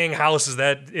same dang house as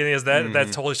that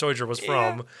Toy Soldier was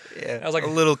from. Yeah. I was like a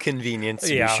little convenient to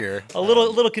be sure. A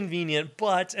little convenient,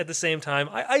 but at the same time,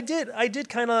 I did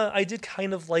kind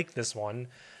of like this one.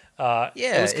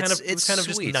 It was kind of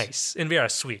just nice and very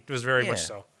sweet. It was very much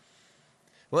so.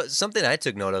 Well, something I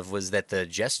took note of was that the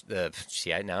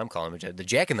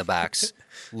Jack in the Box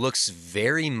looks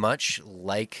very much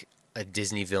like a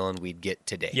Disney villain we'd get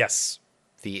today. Yes.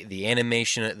 The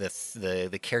animation,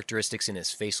 the characteristics in his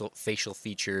facial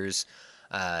features,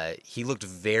 he looked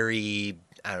very,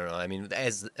 I don't know. I mean,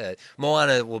 as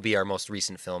Moana will be our most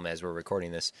recent film as we're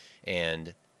recording this,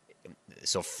 and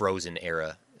so Frozen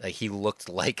era, he looked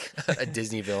like a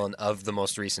Disney villain of the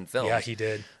most recent film. Yeah, he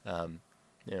did.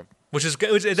 Yeah. Which is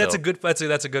good. That's a good point.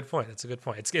 That's a good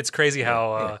point. It's crazy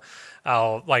how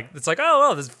like it's like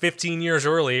this is 15 years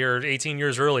earlier, or 18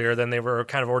 years earlier than they were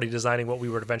kind of already designing what we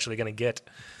were eventually going to get.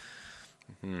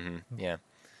 Yeah.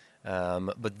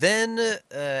 But then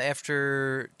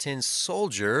after Tin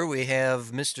Soldier, we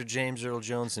have Mr. James Earl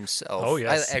Jones himself. Oh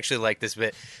yes, I actually like this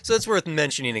bit, so it's worth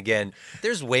mentioning again.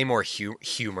 There's way more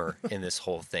humor in this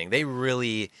whole thing. They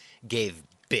really gave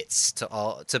bits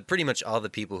to pretty much all the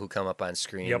people who come up on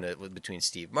screen between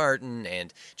Steve Martin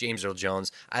and James Earl Jones.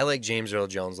 I like James Earl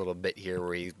Jones' little bit here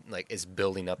where he like is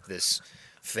building up this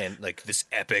this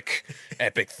epic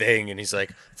thing, and he's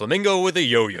like flamingo with a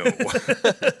yo-yo.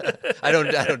 I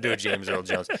don't do a James Earl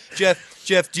Jones.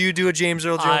 Jeff, do you do a James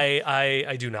Earl Jones?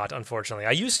 I do not, unfortunately.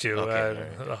 I used to.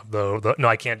 Okay, no,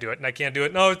 I can't do it.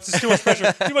 No, it's just too much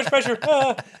pressure. Too much pressure.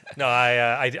 No,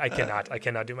 I cannot. I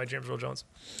cannot do my James Earl Jones.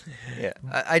 Yeah,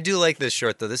 I do like this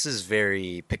short though. This is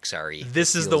very Pixar-y.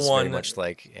 This is the one, very much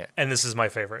like, and this is my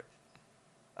favorite.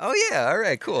 Oh yeah, all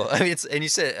right, cool. I mean, and you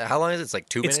said how long is it? It's like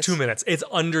 2 minutes. It's 2 minutes. It's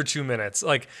under 2 minutes.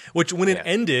 Like, which when it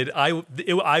ended, I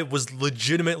was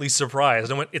legitimately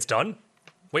surprised. I went, "It's done."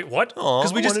 Wait, what?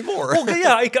 Because we wanted more. Well,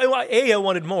 yeah. I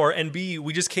wanted more, and B,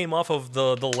 we just came off of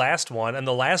the last one, and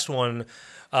the last one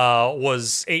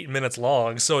was 8 minutes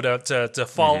long. So to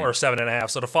follow or 7.5.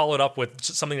 So to follow it up with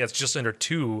something that's just under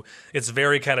 2, it's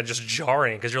very kind of just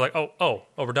jarring because you're like, oh,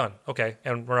 we're done. Okay,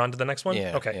 and we're on to the next one.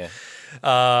 Yeah, okay.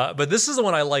 Yeah. But this is the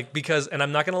one I like because, and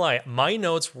I'm not gonna lie, my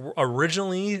notes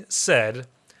originally said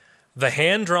the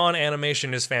hand-drawn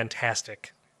animation is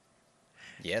fantastic.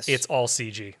 Yes. It's all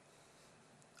CG.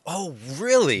 Oh,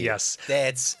 really? Yes.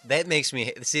 That makes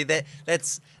me see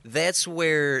that's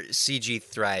where CG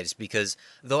thrives, because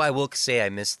though I will say I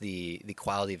miss the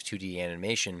quality of 2D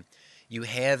animation, you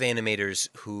have animators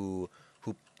who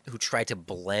try to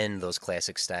blend those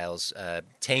classic styles.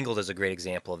 Tangled is a great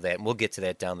example of that, and we'll get to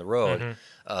that down the road,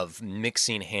 of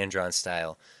mixing hand drawn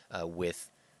style with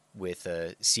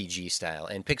CG style,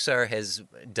 and Pixar has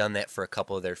done that for a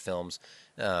couple of their films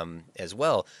as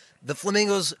well. The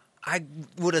flamingos, I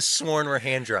would have sworn were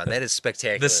hand drawn. That is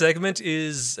spectacular. The segment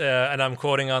is, and I'm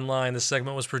quoting online, the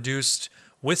segment was produced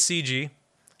with CG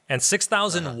and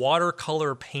 6,000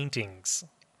 watercolor paintings.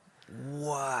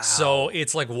 Wow. So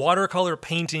it's like watercolor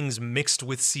paintings mixed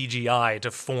with CGI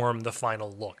to form the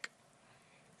final look.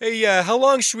 Hey, how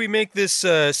long should we make this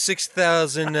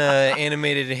 6,000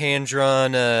 animated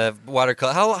hand-drawn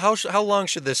watercolor? How long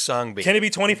should this song be? Can it be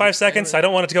 25 seconds? I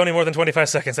don't want it to go any more than 25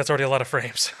 seconds. That's already a lot of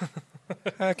frames.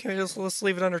 Can we let's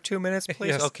leave it under 2 minutes, please?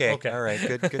 Yes. Okay. All right.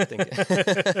 Good thinking.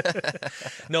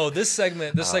 No, this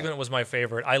segment was my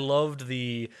favorite. I loved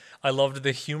the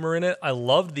humor in it. I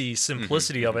loved the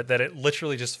simplicity of it, that it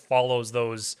literally just follows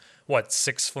those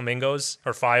 6 flamingos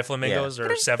or 5 flamingos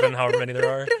or 7, however many there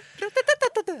are.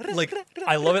 Like,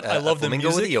 I love it. I love the flamingo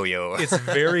music. with a yo-yo. It's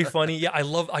very funny. Yeah, I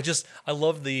love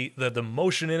the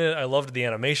motion in it. I loved the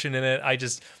animation in it. I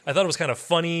thought it was kind of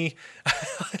funny.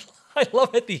 I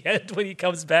love at the end when he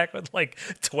comes back with like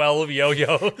 12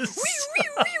 yo-yos.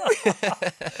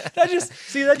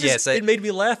 It made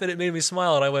me laugh and it made me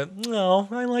smile, and I went, "No,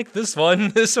 I like this one.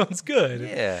 This one's good."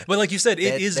 Yeah. But like you said,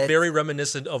 it is very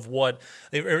reminiscent of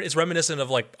it's reminiscent of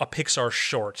like a Pixar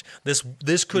short.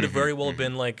 This could have very well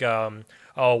been like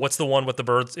what's the one with the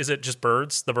birds? Is it just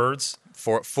birds? The birds?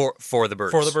 For the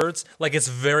birds. For the birds. Like, it's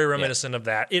very reminiscent of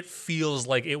that. It feels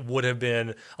like it would have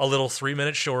been a little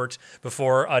 3-minute short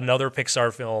before another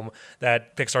Pixar film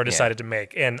that Pixar decided to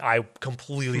make, and I'm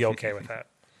completely okay with that.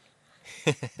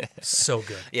 So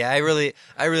good. Yeah, I really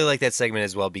like that segment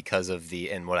as well because of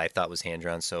what I thought was hand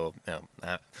drawn. So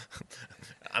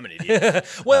I'm an idiot.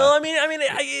 Well,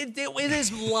 it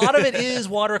is, a lot of it is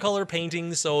watercolor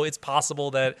painting, so it's possible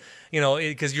that,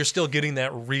 because you're still getting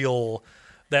that real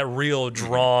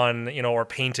drawn, or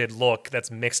painted look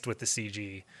that's mixed with the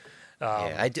CG.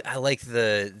 I like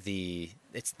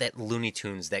it's that Looney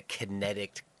Tunes, that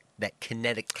kinetic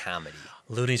comedy.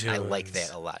 Looney Tunes. I like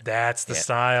that a lot. That's the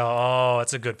style. Oh,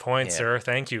 that's a good point, sir.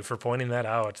 Thank you for pointing that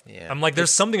out. Yeah. I'm like,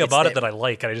 there's something about it that I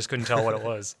like, and I just couldn't tell what it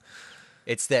was.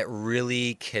 It's that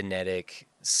really kinetic,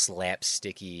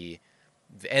 slapsticky,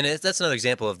 and that's another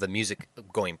example of the music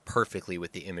going perfectly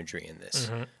with the imagery in this.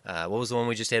 What was the one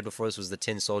we just had before this? Was the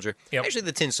Tin Soldier? Yep. Actually,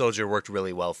 the Tin Soldier worked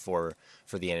really well for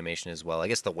the animation as well. I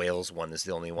guess the Whales one is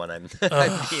the only one I'm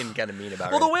being kind of mean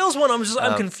about. Well, the Whales one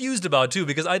I'm confused about too,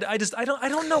 because I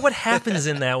don't know what happens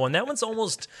in that one. That one's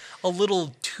almost a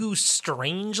little too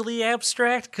strangely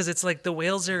abstract, because it's like the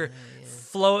whales are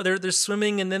they're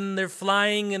swimming and then they're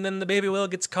flying, and then the baby whale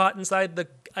gets caught inside the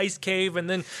ice cave, and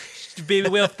then the baby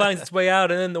whale finds its way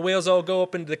out, and then the whales all go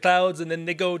up into the clouds, and then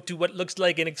they go to what looks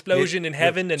like an explosion in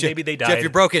heaven, and maybe they died. Jeff, you're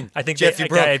broken. I think Jeff, you're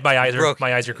broken. My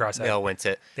eyes are cross-eyed. They all went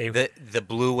to the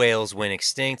blue whales went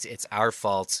extinct. It's our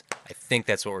fault. I think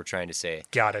that's what we're trying to say.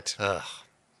 Got it. Ugh.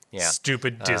 Yeah.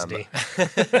 Stupid Disney.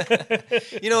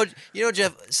 You know,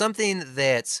 Jeff. Something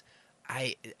that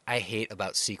I hate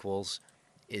about sequels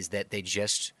is that they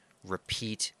just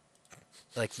repeat,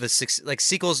 like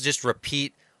sequels just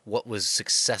repeat what was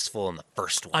successful in the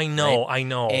first one. I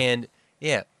know. And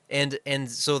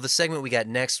so the segment we got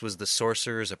next was The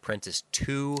Sorcerer's Apprentice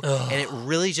 2, and it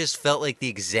really just felt like the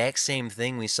exact same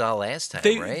thing we saw last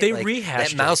time, right? They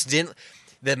rehashed that mouse didn't.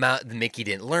 The Mickey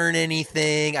didn't learn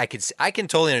anything. I can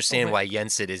totally understand why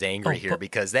Yensid is angry here,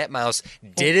 because that mouse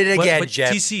did it again,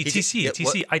 Jeff.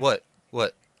 TC. What?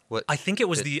 I think it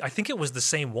was the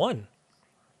same one.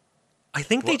 I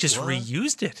think they just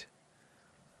reused it.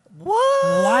 What?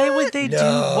 Why would they do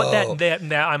what that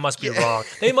I must be wrong.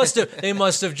 They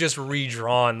must have just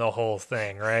redrawn the whole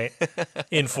thing, right?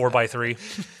 In 4x3.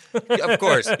 Of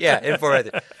course. Yeah, in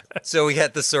 4x3. So we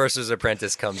got The Sorcerer's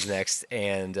Apprentice comes next,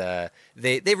 and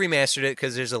they remastered it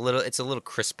because it's a little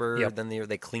crisper than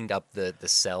they cleaned up the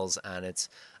cells on it.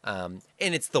 And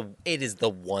it is the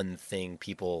one thing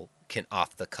people can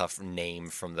off the cuff name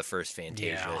from the first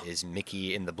Fantasia is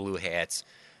Mickey in the blue hats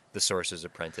the Sorcerer's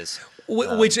Apprentice.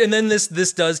 Which and then this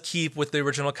does keep with the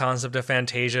original concept of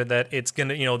Fantasia that it's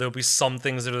gonna there'll be some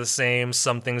things that are the same,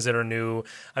 some things that are new.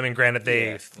 I mean, granted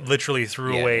they literally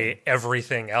threw away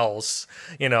everything else,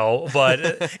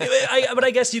 but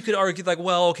I guess you could argue like,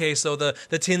 well, okay, so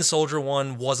the Tin Soldier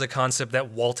one was a concept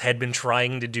that Walt had been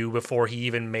trying to do before he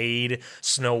even made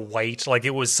Snow White. Like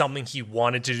it was something he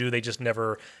wanted to do,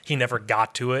 he never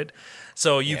got to it.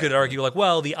 So you could argue like,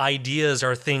 well, the ideas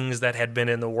are things that had been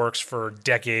in the works for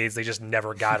decades. They just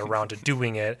never got around to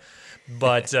doing it.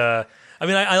 But I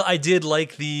mean, I did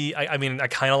like I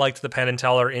kind of liked the Penn and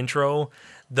Teller intro,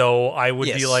 though I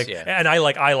would be like, and I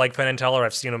like Penn and Teller.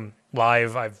 I've seen them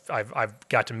live. I've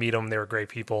got to meet them. They were great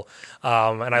people,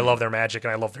 and I love their magic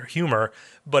and I love their humor.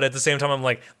 But at the same time, I'm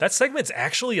like, that segment's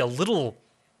actually a little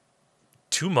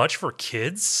too much for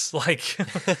kids. Like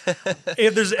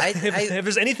if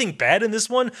there's anything bad in this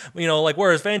one, like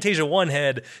whereas Fantasia 1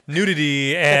 had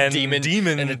nudity and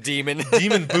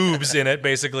demon boobs in it,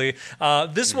 basically.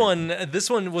 This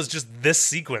one was just this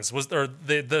sequence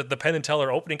the Penn and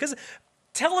Teller opening, because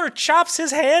Teller chops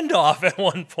his hand off at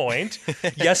one point.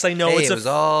 Yes, I know it was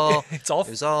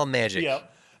all magic. Yeah.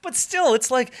 But still,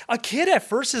 it's like a kid at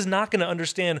first is not going to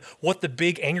understand what the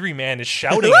big angry man is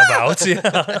shouting about.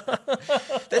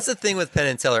 That's the thing with Penn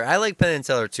and Teller. I like Penn and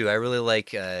Teller too. I really like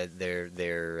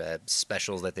their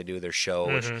specials that they do, their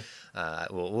show, which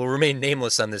will remain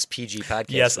nameless on this PG podcast.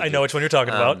 Yes, I know which one you're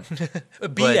talking about.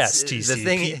 BS,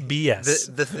 TC.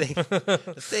 BS. The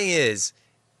thing is,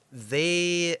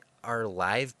 they are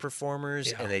live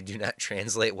performers and they do not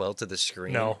translate well to the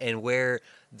screen. No. And where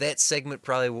that segment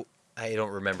probably... I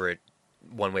don't remember it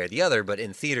one way or the other, but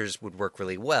in theaters would work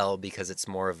really well because it's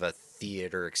more of a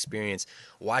theater experience.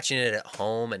 Watching it at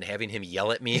home and having him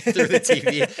yell at me through the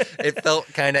TV, it felt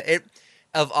kind of...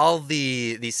 Of all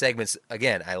these segments,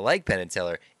 again, I like Penn and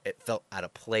Teller. It felt out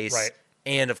of place. Right.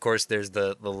 And, of course, there's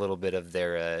the little bit of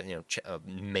their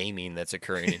maiming that's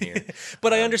occurring in here.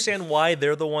 But I understand why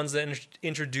they're the ones that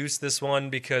introduced this one,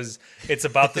 because it's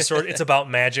about it's about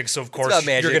magic. So of course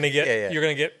you're gonna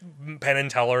get Penn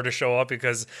and Teller to show up,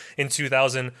 because in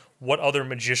 2000, what other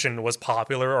magician was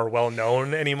popular or well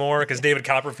known anymore? Because David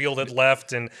Copperfield had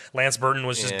left and Lance Burton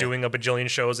was just doing a bajillion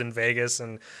shows in Vegas,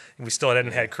 and we still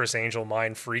hadn't had Chris Angel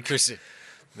mind freak. You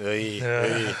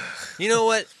know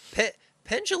what?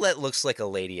 Penn Jillette looks like a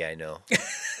lady I know.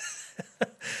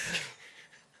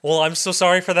 Well, I'm so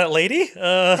sorry for that lady.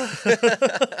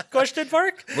 Question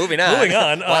mark? Moving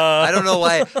on. I don't know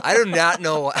why. I do not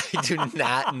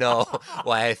know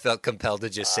why I felt compelled to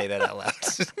just say that out loud.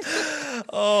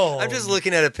 I'm just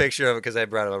looking at a picture of it because I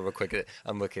brought it up real quick.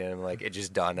 I'm looking at him like it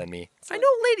just dawned on me. I know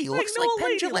a lady who looks like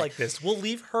Penn Jillette. Like this. We'll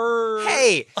leave her.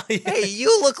 Hey,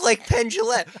 you look like Penn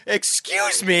Jillette.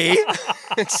 Excuse me.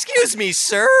 Excuse me,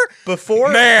 sir.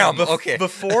 Before, ma'am. Okay.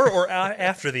 Before or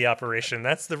after the operation?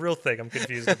 That's the real thing I'm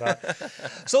confused about.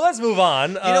 So let's move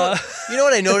on. You know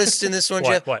what I noticed in this one,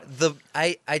 Jeff? What?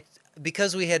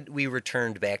 Because we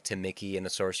returned back to Mickey and the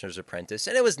Sorcerer's Apprentice,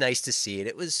 and it was nice to see it.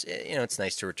 It was, it's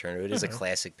nice to return to it. It is a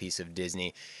classic piece of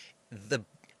Disney.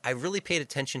 I really paid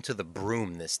attention to the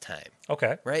broom this time.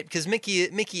 Okay. Right? Because Mickey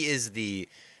is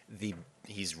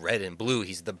he's red and blue.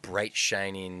 He's the bright,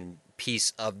 shining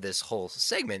piece of this whole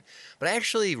segment. But I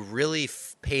actually really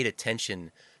paid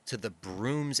attention to the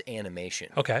broom's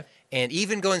animation. Okay. And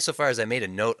even going so far as I made a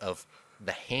note of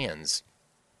the hands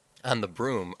on the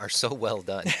broom are so well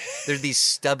done. They're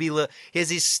these he has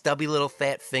these stubby little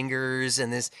fat fingers,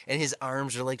 and his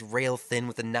arms are like rail thin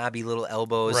with the knobby little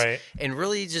elbows. Right. And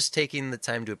really just taking the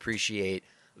time to appreciate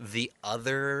the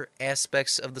other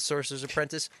aspects of the Sorcerer's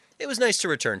Apprentice. It was nice to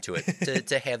return to it,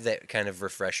 to have that kind of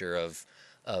refresher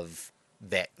of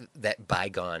that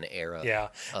bygone era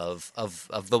of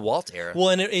the Walt era. Well,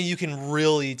 and you can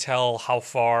really tell how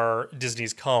far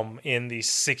Disney's come in the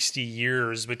 60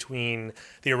 years between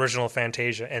the original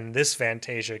Fantasia and this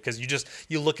Fantasia, because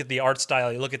you look at the art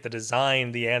style, you look at the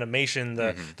design, the animation,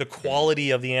 the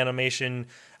quality of the animation.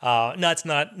 That's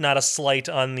not a slight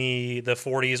on the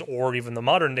 40s or even the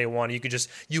modern day one. You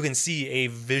can see a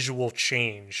visual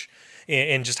change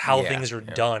in just how things are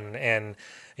done. And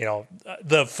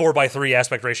the 4:3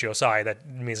 aspect ratio aside, that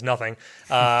means nothing.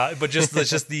 But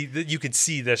just you could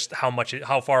see this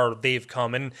how far they've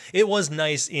come, and it was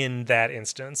nice in that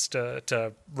instance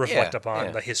to reflect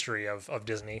upon the history of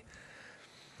Disney.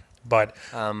 But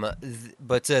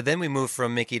But then we move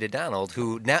from Mickey to Donald,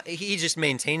 who now he just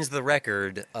maintains the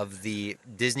record of the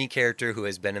Disney character who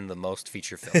has been in the most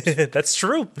feature films that's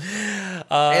true.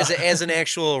 as an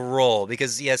actual role.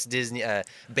 Because yes, Disney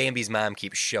Bambi's mom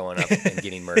keeps showing up and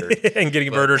getting murdered. And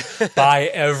getting murdered by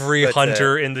every but,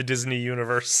 hunter in the Disney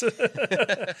universe.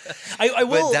 I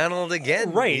will. But Donald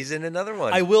again, right. He's in another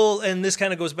one. I will, and this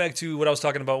kind of goes back to what I was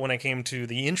talking about when I came to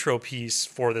the intro piece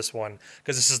for this one,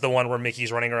 because this is the one where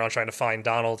Mickey's running around trying to find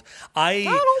Donald. I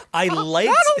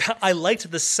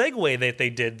liked the segue that they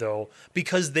did though,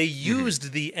 because they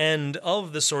used the end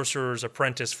of The Sorcerer's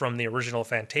Apprentice from the original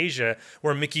Fantasia,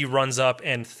 where Mickey runs up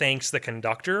and thanks the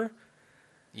conductor.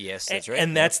 Yes, that's right.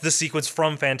 And that's the sequence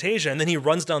from Fantasia. And then he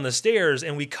runs down the stairs,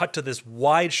 and we cut to this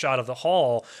wide shot of the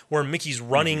hall where Mickey's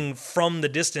running from the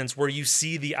distance, where you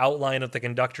see the outline of the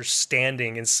conductor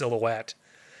standing in silhouette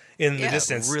in the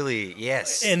distance. Really,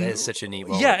 yes. And, that is such a neat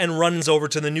moment. Yeah, and runs over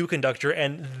to the new conductor.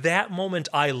 And that moment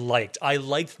I liked. I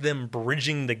liked them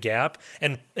bridging the gap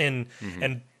and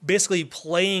basically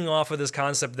playing off of this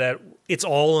concept that it's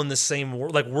all in the same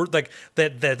world. Like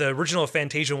that the original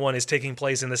Fantasia one is taking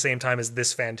place in the same time as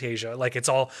this Fantasia. Like it's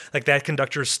all like that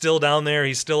conductor is still down there.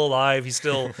 He's still alive. He's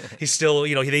still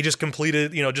they just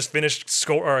completed, just finished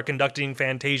conducting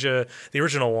Fantasia, the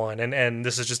original one, and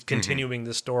this is just continuing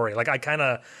the story. Like I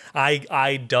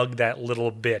dug that little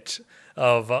bit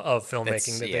of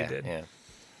filmmaking they did. Yeah.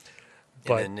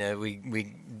 But and then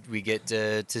we get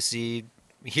to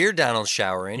hear Donald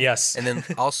showering. Yes. And then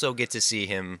also get to see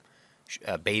him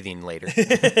bathing later.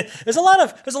 There's a lot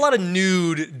of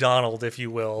nude Donald, if you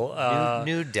will.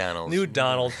 Nude Donald. Nude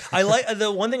Donald. I like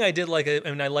the one thing I did like. I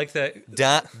mean, I like that.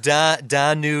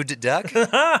 Nude duck.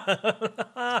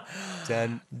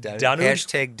 Hashtag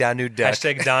Danude duck.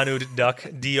 Hashtag Danude duck.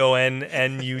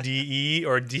 DONNUDE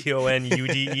or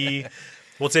DONUDE.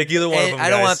 We'll take either one of them. I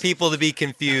don't want people to be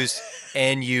confused.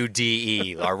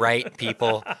 NUDE. All right,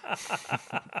 people.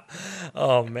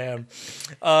 Oh man.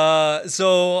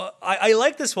 So I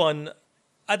like this one.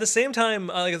 At the same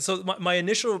time, so my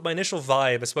initial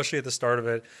vibe, especially at the start of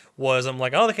it, was I'm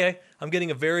like, oh, okay, I'm getting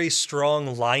a very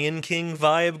strong Lion King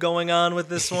vibe going on with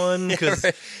this one. Because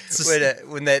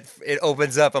when it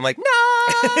opens up, I'm like, no,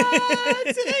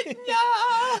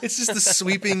 it's just the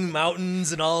sweeping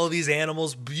mountains and all of these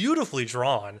animals, beautifully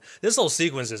drawn. This whole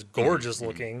sequence is gorgeous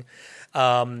looking.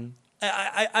 I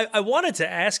wanted to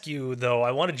ask you though.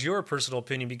 I wanted your personal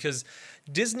opinion because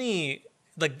Disney.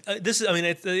 This is, I mean,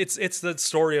 it's the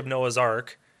story of Noah's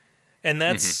Ark, and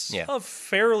that's a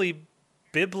fairly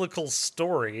biblical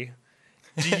story.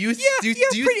 Do you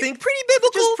think pretty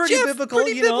biblical? Just pretty Jeff, biblical,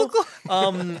 pretty biblical.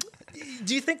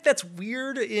 Do you think that's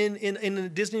weird in a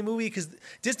Disney movie? Because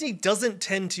Disney doesn't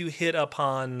tend to hit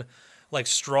upon like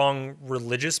strong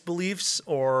religious beliefs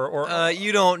or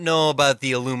you don't know about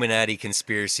the Illuminati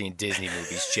conspiracy in Disney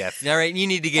movies, Jeff. All right, you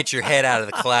need to get your head out of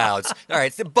the clouds. All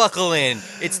right, buckle in.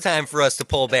 It's time for us to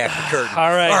pull back the curtain. All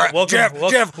right,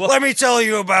 Jeff, let me tell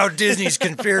you about Disney's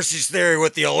conspiracy theory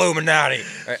with the Illuminati.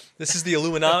 All right. This is the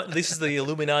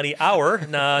Illuminati hour.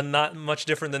 Not much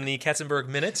different than the Katzenberg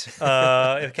minute,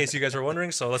 in case you guys are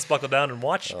wondering. So let's buckle down and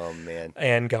watch. Oh man,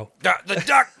 and go. The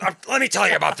duck. Let me tell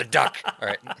you about the duck. All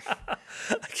right.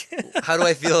 How do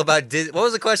I feel about Disney? What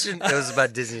was the question? It was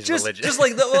about Disney's religion. Just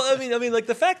like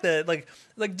the fact that like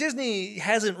Disney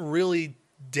hasn't really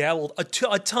dabbled a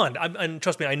ton. And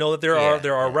trust me, I know that there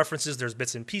are references. There's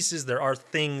bits and pieces. There are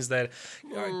things that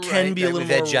can be a little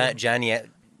more.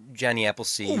 Johnny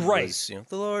Appleseed was,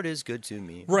 the Lord is good to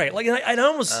me. Right, like I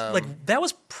almost like that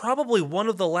was probably one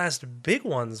of the last big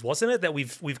ones, wasn't it? That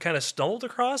we've kind of stumbled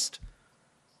across.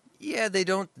 Yeah,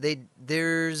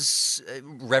 there's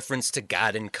reference to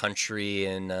God and country,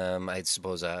 and I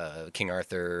suppose King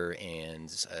Arthur,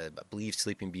 and I believe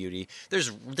Sleeping Beauty.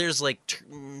 There's like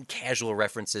casual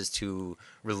references to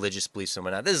religious beliefs and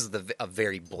whatnot. This is a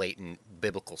very blatant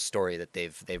biblical story that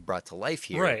they've brought to life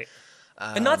here. Right.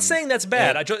 And not saying that's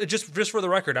bad. Yeah. Just for the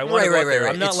record, I want to right.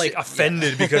 I'm not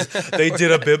offended because they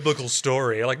did a biblical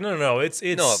story. Like no, it's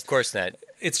no, of course not.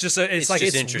 It's just it's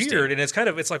weird, and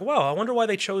it's like, wow, I wonder why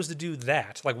they chose to do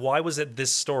that. Like, why was it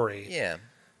this story? Yeah.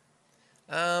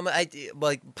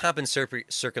 Pomp and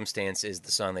Circumstance is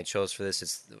the song they chose for this.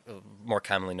 It's more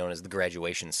commonly known as the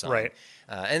graduation song. Right.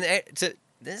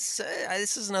 This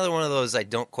is another one of those I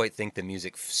don't quite think the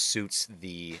music suits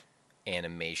the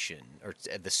animation or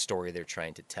the story they're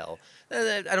trying to tell.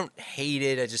 I don't hate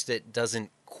it. It doesn't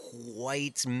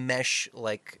quite mesh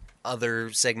like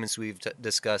other segments we've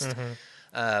discussed.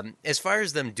 Mm-hmm. As far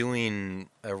as them doing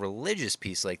a religious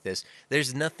piece like this,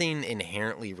 there's nothing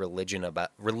inherently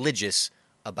religious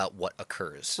about what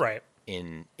occurs. Right.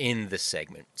 in the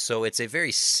segment. So it's a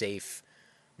very safe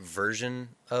version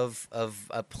of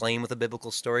playing with a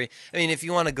biblical story. I mean, if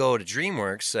you want to go to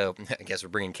DreamWorks, so I guess we're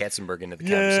bringing Katzenberg into the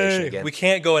conversation again. We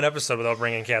can't go an episode without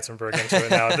bringing Katzenberg into it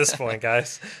now at this point,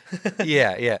 guys.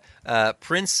 Yeah.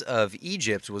 Prince of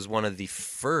Egypt was one of the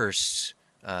first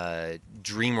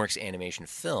DreamWorks animation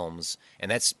films,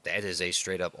 and that is a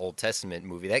straight up Old Testament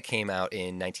movie that came out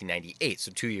in 1998,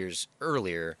 so 2 years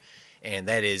earlier, and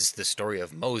that is the story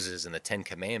of Moses and the Ten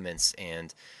Commandments,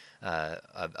 and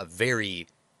a very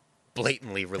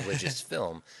blatantly religious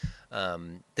film.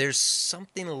 There's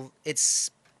something. It's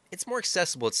more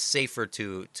accessible. It's safer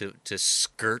to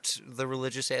skirt the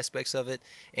religious aspects of it,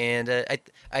 and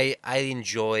I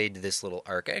enjoyed this little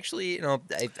arc. Actually,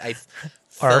 I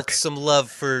felt some love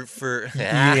for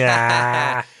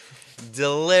Yeah.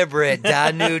 deliberate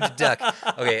Danude duck.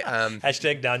 Okay.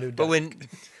 Hashtag Danude duck.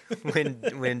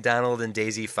 But when Donald and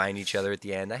Daisy find each other at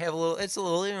the end, I have a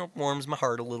little warms my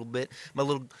heart a little bit. My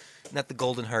little, not the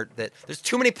golden heart. That there's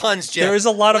too many puns, Jeff. There's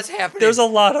a lot What's happening? There's a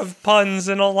lot of puns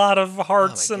and a lot of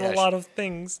hearts Oh and my a gosh. lot of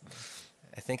things.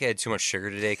 I think I had too much sugar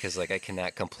today because I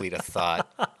cannot complete a thought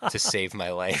to save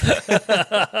my life.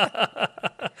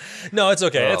 No, it's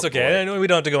okay. Oh, It's okay. boy. I know we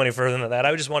don't have to go any further than that.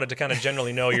 I just wanted to kind of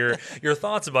generally know your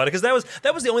thoughts about it, because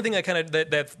that was the only thing that kind of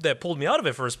that pulled me out of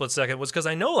it for a split second, was because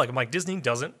I know, like, I'm like, Disney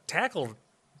doesn't tackle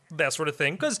that sort of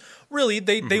thing, because really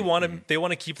they want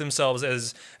to keep themselves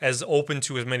as open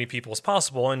to as many people as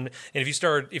possible, and if you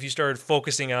start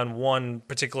focusing on one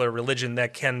particular religion,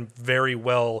 that can very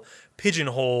well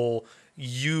pigeonhole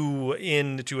you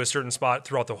into a certain spot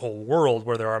throughout the whole world,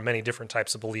 where there are many different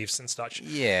types of beliefs and such.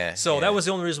 Yeah. So that was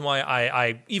the only reason why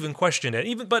I even questioned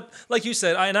it. But like you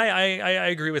said, I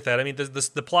agree with that. I mean,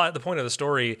 the plot, the point of the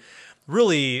story,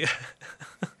 really,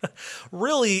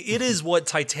 really, it is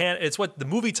what It's what the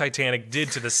movie Titanic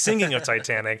did to the singing of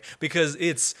Titanic, because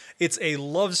it's a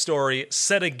love story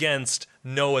set against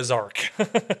Noah's Ark.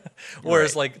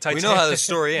 Whereas, Right. like, Titanic, We know how the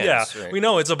story ends. Yeah, right? we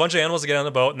know it's a bunch of animals that get on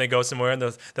the boat and they go somewhere, and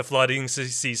the flooding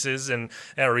ceases and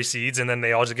recedes, and then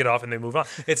they all just get off and they move on.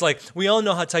 It's like, we all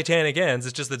know how Titanic ends.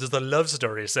 It's just that there's the love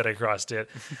story set across it.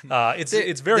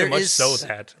 It's very there much is- so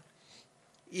that.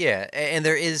 Yeah, and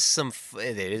there is some.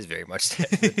 It is very much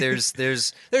that. But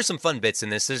there's some fun bits in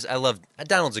this. I love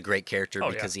Donald's a great character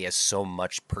because he has so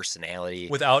much personality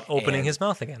Without opening and his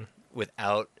mouth again.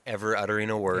 without ever uttering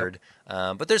a word.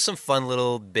 But there's some fun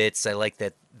little bits. I like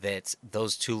that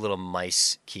those two little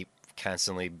mice keep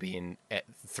constantly being at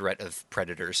threat of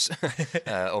predators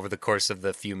over the course of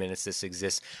the few minutes this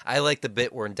exists. I like the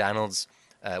bit where Donald's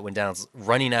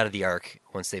running out of the Ark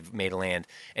once they've made a land,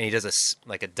 and he does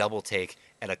a double take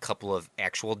at a couple of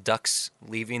actual ducks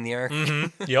leaving the Ark.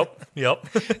 Mm-hmm. Yep.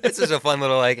 It's just a fun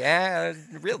little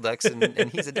real ducks,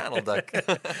 and he's a Donald duck.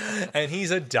 And he's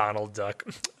a Donald Duck.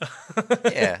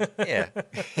 Yeah.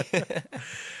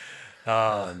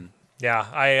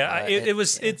 Yeah, it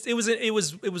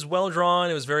was well drawn.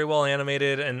 It was very well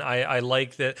animated, and I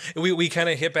like that we kind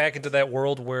of hit back into that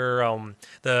world where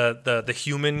the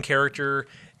human character,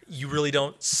 you really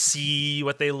don't see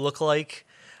what they look like.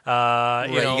 You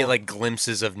get like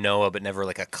glimpses of Noah, but never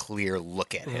like a clear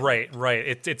look at him. Right.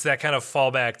 It's that kind of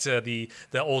fallback to the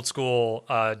old school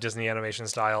Disney animation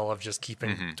style of just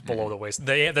keeping below the waist.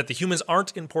 That the humans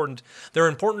aren't important. They're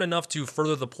important enough to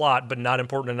further the plot, but not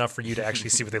important enough for you to actually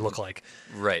see what they look like.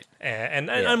 Right. And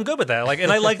I'm good with that.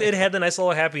 And I liked it had the nice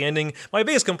little happy ending. My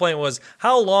biggest complaint was,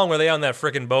 how long were they on that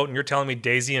frickin' boat? And you're telling me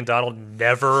Daisy and Donald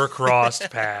never crossed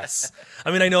paths.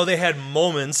 I mean, I know they had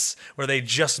moments where they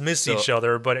just missed each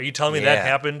other, but are you telling me that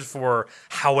happened for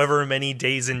however many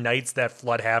days and nights that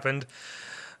flood happened?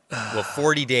 Well,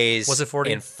 40 days. Was it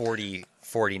 40? And 40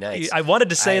 nights. I wanted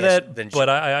to say that, then- but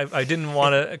I didn't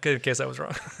want to, in case I was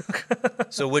wrong.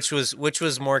 So which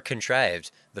was more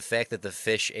contrived? The fact that the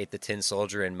fish ate the tin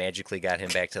soldier and magically got him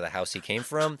back to the house he came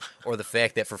from, or the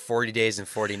fact that for 40 days and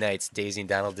 40 nights, Daisy and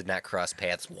Donald did not cross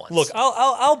paths once? Look,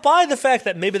 I'll buy the fact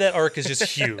that maybe that arc is just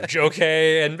huge,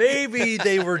 okay? And maybe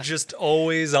they were just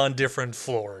always on different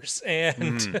floors.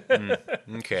 And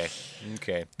Okay.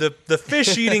 the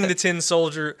fish eating the tin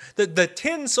soldier, the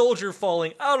tin soldier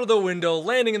falling out of the window,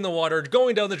 landing in the water,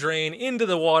 going down the drain, into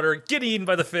the water, getting eaten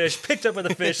by the fish, picked up by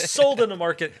the fish, sold in the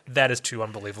market. That is too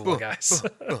unbelievable, guys.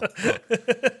 Oh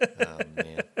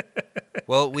man.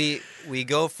 Well, we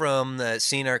go from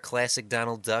seeing our classic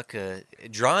Donald Duck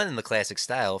drawn in the classic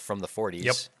style from the 40s.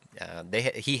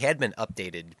 Yep. He had been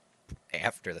updated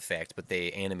after the fact, but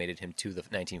they animated him to the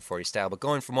 1940s style. But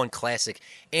going from one classic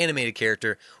animated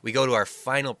character, we go to our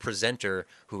final presenter,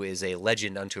 who is a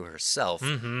legend unto herself.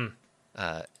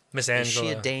 Miss Is Angela.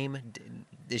 she a dame?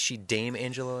 Is she Dame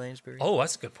Angela Lansbury? Oh,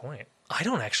 that's a good point. I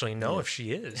don't actually know if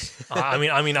she is. I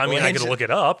Well, I could look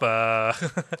it up.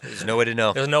 There's no way to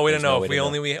know. There's no way to There's no know. way to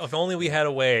know. If only we had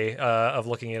a way of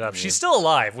looking it up. She's still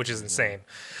alive, which is insane.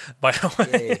 By the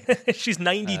way, she's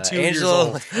 92 years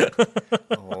Angela.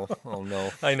 old. Oh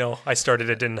no. I know. I started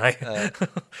it, didn't I?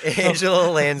 Angela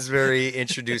Lansbury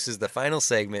introduces the final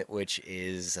segment, which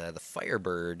is the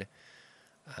Firebird,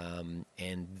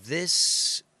 and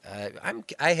this. I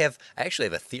actually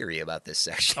have a theory about this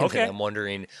section. Okay. And I'm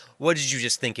wondering, what did you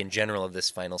just think in general of this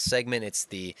final segment? It's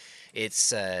the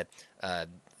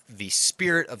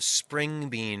spirit of spring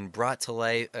being brought to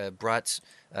life,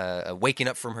 waking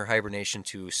up from her hibernation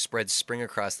to spread spring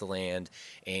across the land,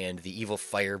 and the evil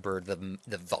Firebird, the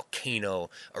volcano,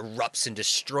 erupts and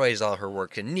destroys all her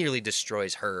work and nearly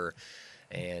destroys her,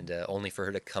 and only for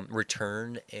her to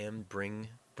return and bring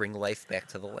life back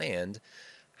to the land.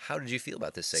 How did you feel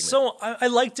about this segment? So I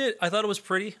liked it. I thought it was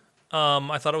pretty.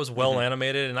 I thought it was well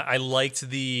animated, and I liked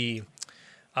the.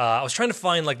 I was trying to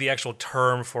find like the actual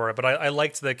term for it, but I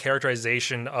liked the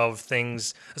characterization of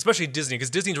things, especially Disney,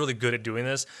 because Disney's really good at doing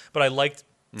this. But I liked,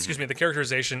 the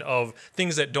characterization of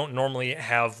things that don't normally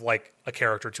have like a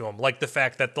character to them, like the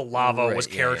fact that the lava was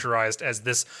characterized as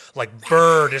this like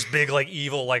bird, this big like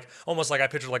evil, like almost like I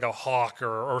pictured like a hawk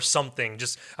or something,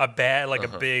 just a bad like a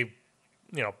big.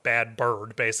 Bad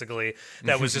bird, basically,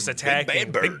 that was just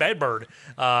attacking Big Bad Bird,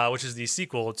 which is the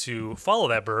sequel to Follow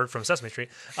That Bird from Sesame Street.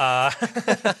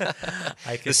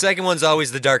 The second one's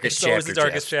always the darkest chapter. It's always the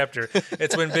darkest chapter.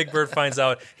 It's when Big Bird finds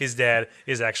out his dad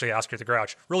is actually Oscar the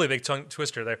Grouch. Really big tongue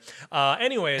twister there.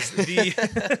 Anyways,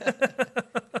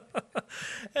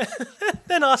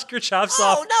 then Oscar chops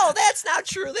off. Oh no, that's not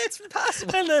true. That's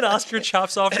impossible. And then Oscar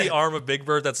chops off the arm of Big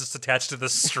Bird that's just attached to the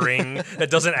string that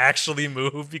doesn't actually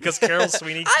move because Carol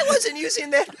Sweeney. I wasn't using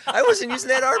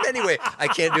that arm anyway. I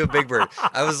can't do a Big Bird.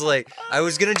 I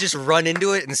was gonna just run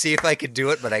into it and see if I could do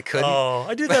it, but I couldn't. Oh,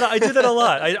 I do that. I did that a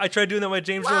lot. I tried doing that with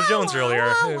James Earl Jones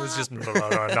earlier. It was just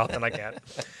nothing. I can't.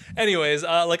 Anyways,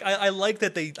 I like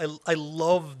that I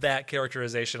love that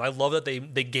characterization. I love that they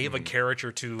gave a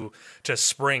character to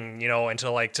spring, and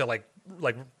to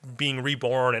like being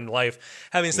reborn in life.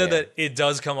 Having said that, it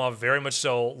does come off very much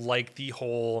so like the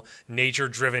whole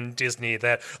nature-driven Disney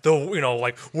that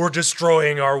we're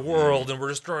destroying our world and we're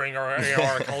destroying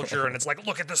our culture, and it's like,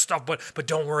 look at this stuff, but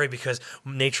don't worry because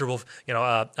nature will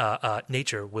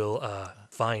nature will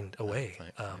find a way,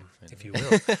 if you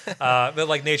will. But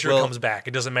like nature comes back.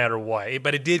 It doesn't matter what.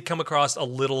 But it did come across a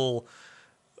little.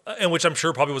 And which I'm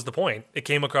sure probably was the point. It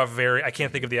came across very, I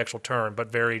can't think of the actual term,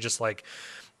 but very just like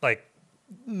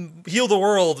heal the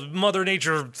world, Mother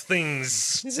Nature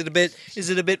things. Is it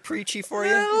a bit preachy for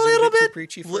you? A little bit. Too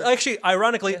preachy for you? Actually,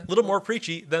 ironically, a little more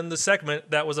preachy than the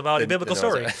segment that was about a biblical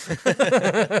story.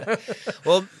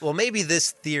 Well, maybe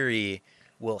this theory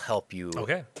will help you.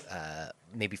 Okay.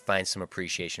 Maybe find some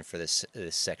appreciation for this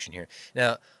section here.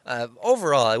 Now,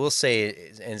 overall, I will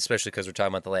say, and especially because we're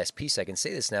talking about the last piece, I can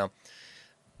say this now.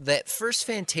 That first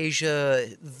Fantasia,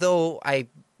 though I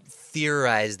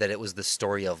theorized that it was the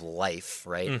story of life,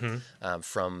 right,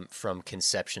 from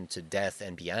conception to death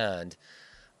and beyond,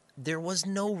 there was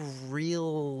no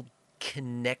real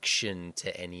connection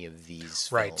to any of these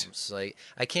films. Like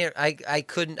I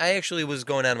couldn't. I actually was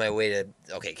going out of my way to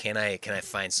can I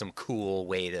find some cool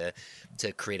way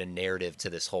to create a narrative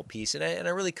to this whole piece, and I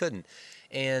really couldn't.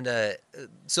 And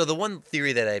so the one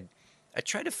theory that I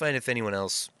tried to find if anyone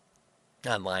else.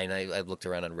 Online, I looked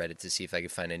around on Reddit to see if I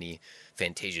could find any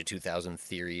Fantasia 2000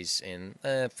 theories, and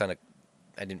I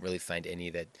didn't really find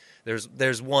any. That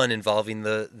there's one involving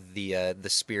the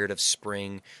spirit of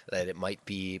spring, that it might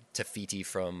be Tafiti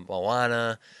from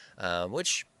Moana,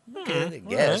 which I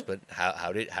guess, but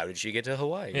how did she get to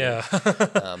Hawaii? Yeah.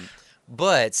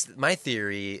 But my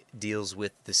theory deals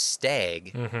with the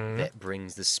stag that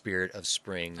brings the spirit of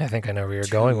spring. I think I know where you're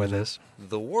going with this.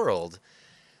 The world.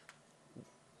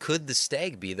 Could the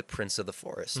stag be the prince of the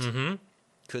forest? Mm-hmm.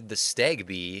 Could the stag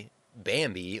be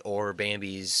Bambi or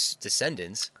Bambi's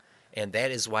descendants? And that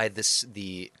is why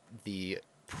the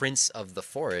prince of the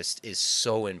forest is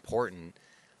so important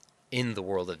in the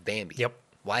world of Bambi. Yep.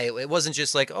 Why it wasn't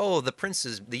just like, oh, the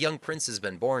young prince has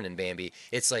been born in Bambi.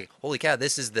 It's like, holy cow,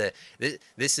 this is the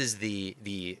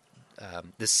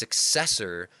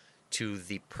successor to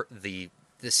the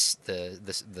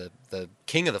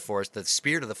king of the forest, the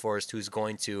spirit of the forest, who's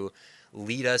going to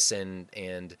lead us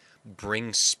and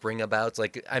bring spring about.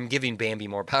 Like, I'm giving Bambi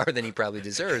more power than he probably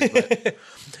deserves, but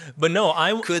But no,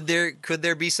 could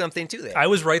there be something to that? I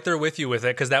was right there with you with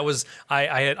it because that was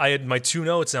I had my two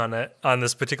notes on it on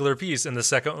this particular piece, and the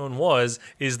second one was,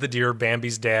 is the deer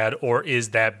Bambi's dad or is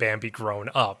that Bambi grown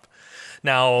up?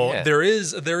 Now Yeah. there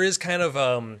is kind of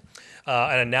an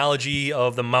analogy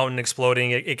of the mountain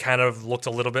exploding. It kind of looked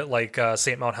a little bit like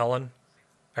Saint Mount Helen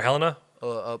or Helena.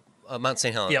 Mount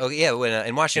St. Helens. Yep. Oh, yeah, when,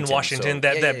 in Washington. In Washington, So,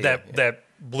 that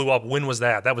blew up. When was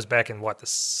that? That was back in what, the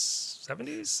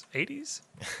 70s, 80s?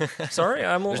 Sorry,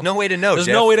 There's no way to know. There's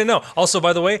Jeff. no way to know. Also,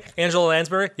 by the way, Angela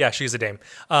Lansbury, yeah, she's a dame.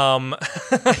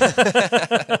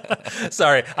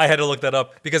 Sorry, I had to look that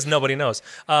up because nobody knows.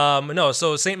 No,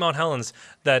 so St. Mount Helens.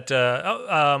 That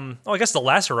I guess the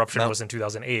last eruption was in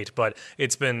 2008, but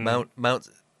it's been Mount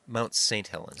St.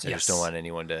 Helens. I Yes. just don't want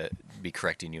anyone to be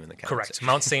correcting you in the comments. correct.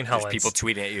 Mount St. Helens. There's people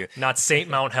tweeting at you. Not Saint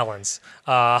Mount Helens.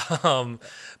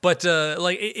 But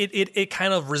like it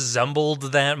kind of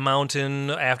resembled that mountain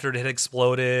after it had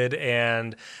exploded,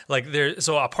 and like there.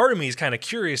 So a part of me is kind of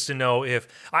curious to know if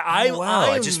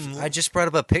I just brought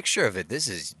up a picture of it.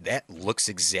 That looks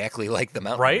exactly like the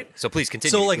mountain. Right? So please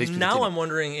continue. So like Please now continue. I'm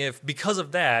wondering if because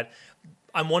of that.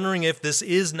 I'm wondering if this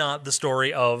is not the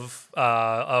story of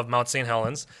Mount St.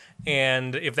 Helens,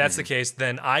 and if that's the case,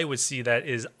 then I would see that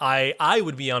is I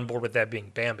would be on board with that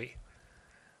being Bambi.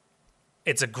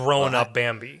 It's a grown up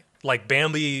Bambi, like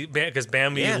Bambi, because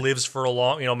Bambi lives for a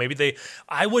long. Maybe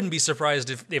I wouldn't be surprised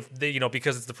if they,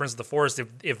 because it's the Prince of the Forest.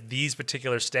 If these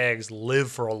particular stags live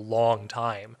for a long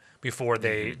time before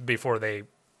they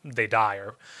die,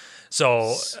 or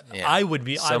so I wouldn't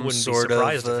be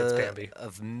surprised if it's Bambi.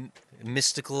 Of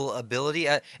mystical ability,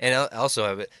 and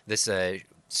also this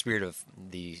spirit of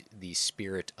the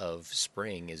spirit of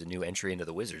spring is a new entry into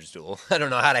the Wizard's Duel. I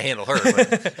don't know how to handle her.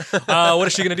 But What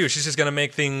is she gonna do? She's just gonna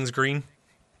make things green.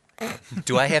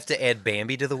 do I have to add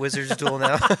Bambi to the Wizard's Duel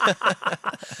now?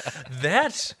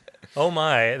 Oh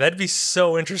my, that'd be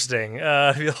so interesting.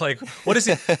 Like, what is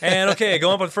it? And okay,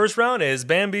 going up on the first round is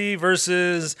Bambi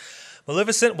versus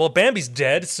Maleficent. Well, Bambi's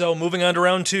dead, so moving on to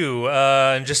round two.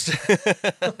 And just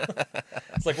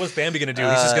it's like, what's Bambi gonna do?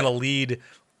 He's just gonna lead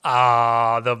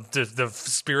the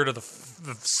spirit of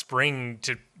the spring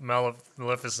to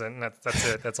Maleficent. And that's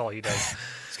it. That's all he does.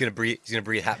 He's gonna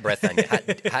breathe hot breath on you.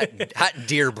 Hot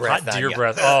deer breath. Hot deer on you.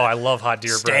 breath. Oh, I love hot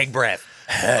deer Stag breath.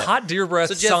 Hot deer breath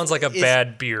So, Jeff, sounds like a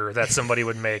bad beer that somebody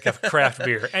would make, a craft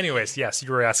beer. Anyways, yes, you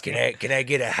were asking. Can I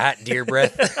get a hot deer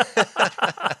breath?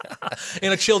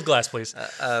 In a chilled glass, please.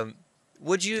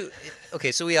 Would you?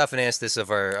 Okay, so we often ask this of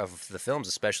the films,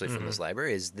 especially from this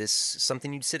library. Is this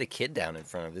something you'd sit a kid down in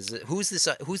front of? Who's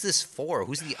this for?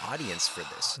 Who's the audience for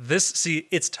this?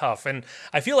 It's tough, and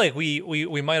I feel like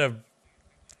we might have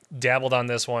dabbled on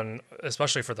this one,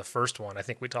 especially for the first one. I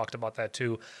think we talked about that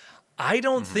too. I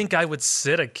don't think I would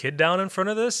sit a kid down in front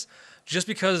of this, just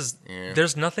because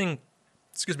there's nothing.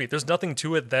 There's nothing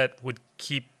to it that would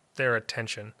keep their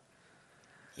attention.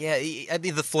 Yeah, I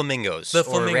mean the Flamingos,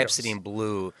 or Rhapsody in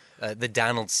Blue, the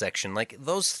Donald section, like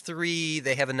those three,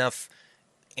 they have enough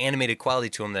animated quality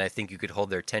to them that I think you could hold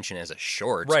their attention as a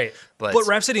short. Right, but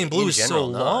Rhapsody in Blue is so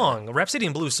long. No. Rhapsody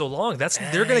in Blue is so long.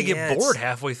 They're gonna get bored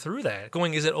halfway through that.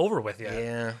 Going, is it over with yet?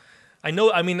 Yeah. I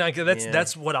know. I mean,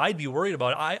 that's what I'd be worried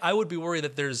about. I would be worried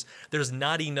that there's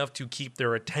not enough to keep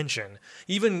their attention,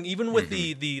 even with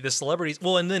the celebrities.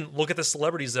 Well, and then look at the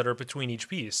celebrities that are between each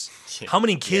piece. How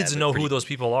many kids know who those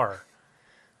people are?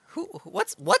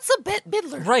 What's a Bette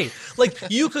Midler? Right. Like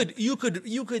you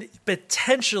could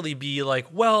potentially be like,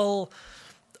 well,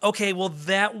 okay, well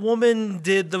that woman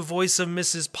did the voice of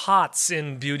Mrs. Potts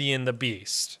in Beauty and the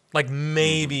Beast. Like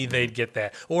maybe they'd get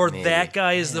that, or that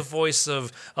guy is the voice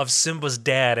of Simba's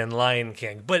dad in Lion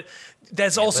King. But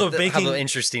that's also making how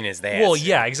interesting is that? Well,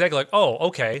 yeah, exactly. Like, oh,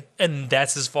 okay, and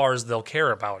that's as far as they'll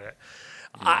care about it.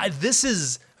 This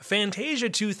is Fantasia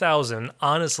 2000.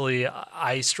 Honestly,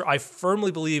 I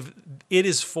firmly believe it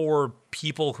is for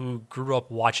people who grew up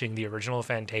watching the original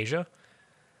Fantasia,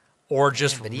 or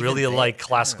just really like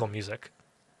classical music.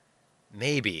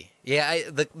 Maybe. Yeah,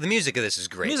 the music of this is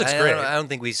great. Music's great. I don't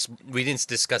think we didn't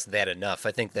discuss that enough.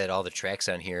 I think that all the tracks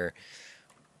on here,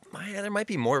 there might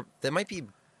be more. There might be.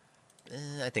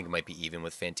 I think it might be even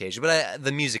with Fantasia, but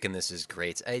the music in this is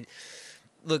great.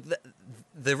 Look,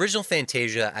 the original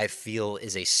Fantasia, I feel,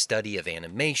 is a study of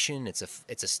animation. It's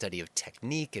a study of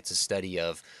technique. It's a study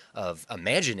of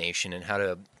imagination and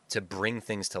how to bring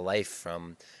things to life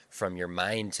from your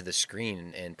mind to the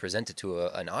screen and present it to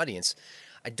an audience.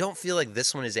 I don't feel like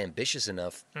this one is ambitious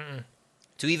enough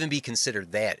to even be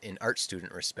considered that in art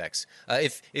student respects.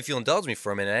 If you'll indulge me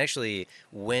for a minute, I actually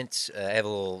went. I have a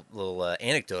little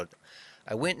anecdote.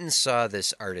 I went and saw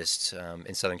this artist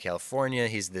in Southern California.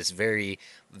 He's this very,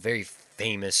 very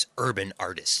famous urban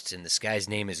artist, and this guy's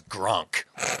name is Gronk.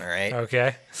 All right.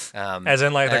 Okay. As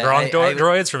in like the Gronk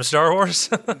droids from Star Wars?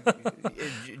 Gronk,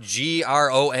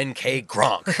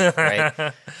 Gronk,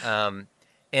 right?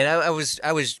 And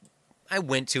I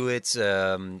went to it.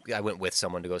 I went with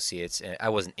someone to go see it. And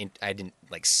I didn't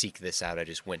like seek this out. I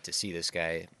just went to see this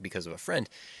guy because of a friend.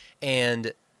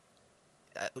 And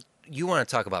you want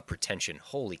to talk about pretension?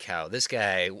 Holy cow! This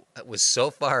guy was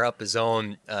so far up his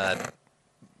own. Yep.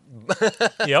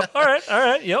 All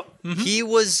right. Yep. Mm-hmm. He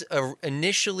was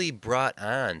initially brought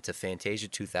on to Fantasia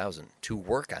 2000 to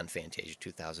work on Fantasia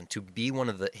 2000 to be one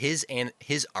of his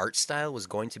art style was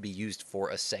going to be used for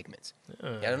a segment.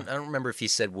 I don't remember if he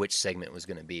said which segment it was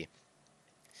going to be.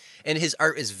 And his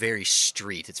art is very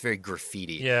street. It's very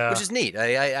graffiti, which is neat.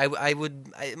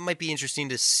 It might be interesting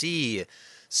to see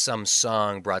some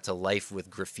song brought to life with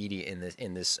graffiti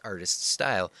in this artist's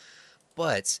style,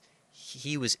 but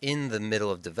he was in the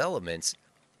middle of development,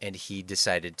 and he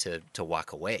decided to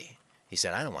walk away. He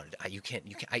said, "I don't want to.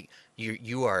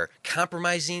 You are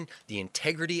compromising the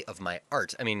integrity of my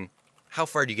art." I mean, how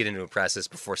far do you get into a process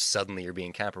before suddenly you're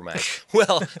being compromised?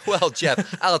 well,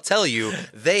 Jeff, I'll tell you.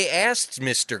 They asked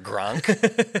Mr.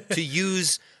 Gronk to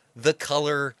use the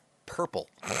color purple.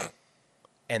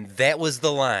 And that was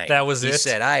the line. That was it? He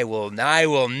said, I will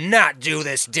not do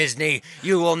this, Disney.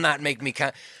 You will not make me...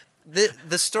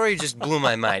 The story just blew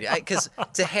my mind. Because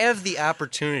to have the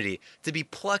opportunity to be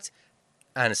plucked...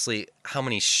 Honestly, how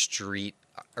many street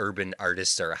urban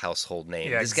artists are a household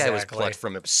name? Yeah, this guy was plucked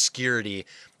from obscurity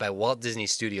by Walt Disney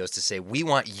Studios to say, we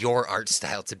want your art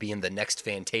style to be in the next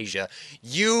Fantasia.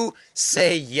 You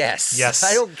say yes. Yes.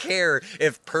 I don't care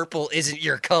if purple isn't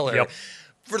your color. Yep.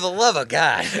 For the love of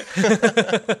God.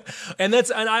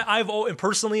 I've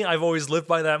personally always lived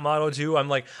by that motto too. I'm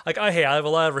like I have a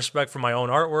lot of respect for my own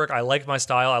artwork. I like my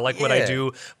style. I like what I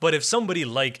do. But if somebody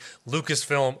like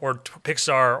Lucasfilm or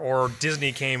Pixar or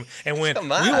Disney came and went, we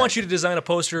want you to design a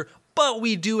poster, but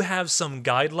we do have some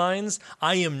guidelines.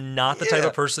 I am not the type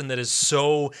of person that is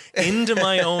so into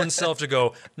my own self to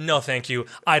go, no, thank you.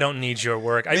 I don't need your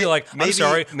work. I'd be like, I'm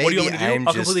sorry. What do you want me to do?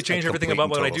 I'll completely change everything about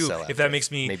what I do if that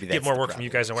makes me get more work from you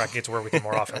guys and I can get to work with you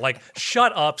more often. Like,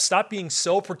 shut up. Stop being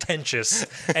so pretentious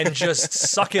and just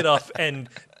suck it up and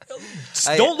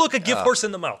don't look a gift horse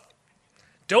in the mouth.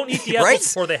 Don't eat the apples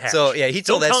before they hatch. So, yeah, he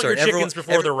told that story. Don't count your chickens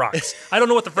before they're rocks. I don't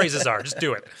know what the phrases are. Just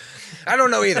do it. I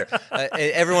don't know either.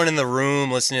 Everyone in the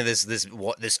room listening to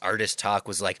this artist talk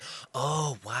was like,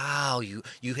 "Oh wow, you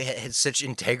had such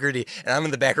integrity," and I'm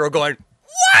in the back row going,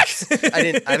 "What?" I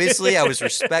didn't. Obviously, I was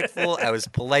respectful. I was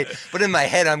polite, but in my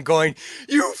head, I'm going,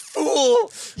 "You fool!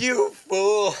 You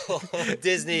fool!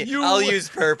 Disney, I'll use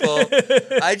purple.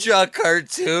 I draw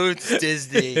cartoons,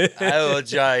 Disney. I will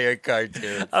draw your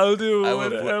cartoons. I'll do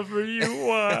whatever you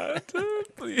want,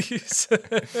 please."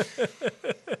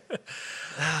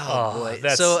 Oh boy!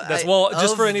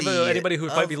 Just for anybody who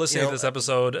might be listening to this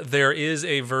episode, there is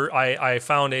I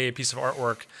found a piece of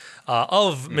artwork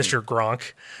of Mr.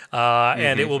 Gronk,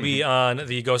 and it will be on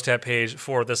the Ghost Tap page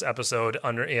for this episode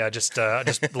under just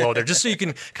below there, just so you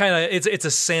can kind of it's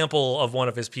a sample of one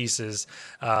of his pieces.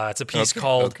 It's a piece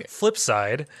called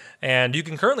Flipside, and you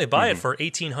can currently buy it for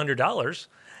 $1,800,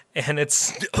 and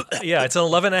it's it's an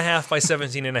 11.5 by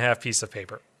 17.5 piece of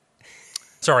paper.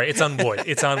 Sorry, it's on wood.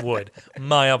 It's on wood.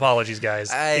 My apologies, guys.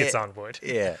 It's on wood.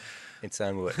 Yeah, it's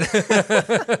on wood.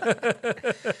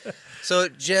 So,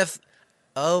 Jeff,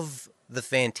 of the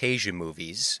Fantasia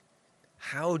movies,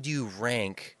 how do you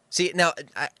rank? See, now,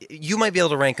 you might be able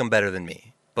to rank them better than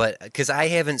me, but because I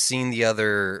haven't seen the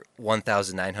other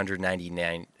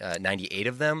 1,998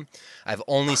 of them, I've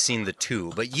only seen the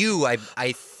two. But you,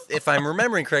 if I'm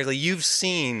remembering correctly, you've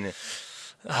seen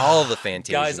all the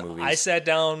Fantasia movies. I sat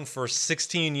down for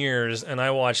 16 years and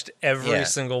I watched every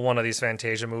single one of these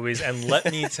Fantasia movies. And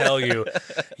let me tell you,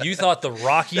 you thought the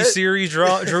Rocky series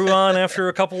drew on after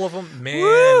a couple of them?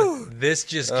 Man, this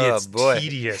just gets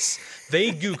tedious. They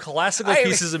do classical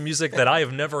pieces of music that I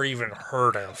have never even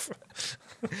heard of.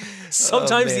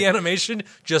 Sometimes the animation,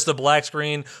 just a black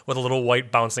screen with a little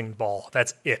white bouncing ball.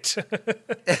 That's it.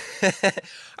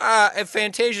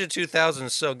 Fantasia 2000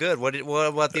 is so good. What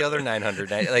about the other 900?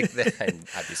 Like, that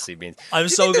obviously means. I'm do you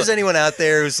so think there's anyone out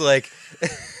there who's like,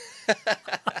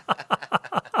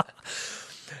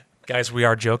 Guys, we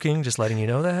are joking. Just letting you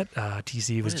know that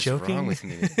TC was What is joking. wrong with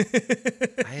me?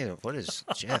 What is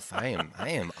Jeff? I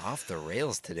am off the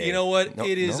rails today. You know what? No,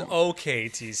 it is no. okay,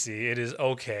 TC. It is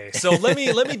okay. So let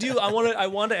me do. I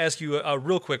want to ask you a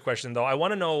real quick question though. I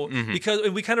want to know because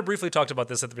we kind of briefly talked about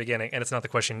this at the beginning, and it's not the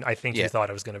question I think you thought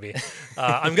it was going to be.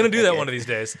 I'm going to do that one of these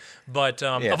days. But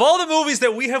of all the movies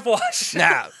that we have watched,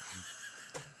 Now,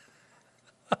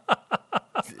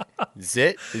 is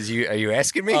it? Are you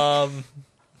asking me?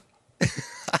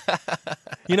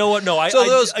 you know what? No,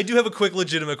 So I do have a quick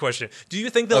legitimate question. Do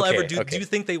you think they'll ever do? Okay. Do you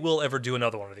think they will ever do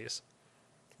another one of these?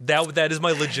 That is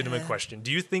my legitimate question.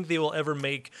 Do you think they will ever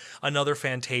make another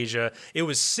Fantasia? It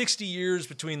was 60 years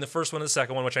between the first one and the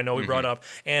second one, which I know we brought up,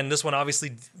 and this one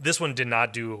obviously did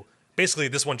not do. Basically,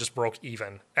 this one just broke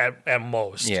even at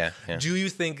most. Yeah. Do you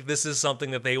think this is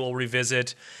something that they will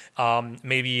revisit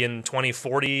maybe in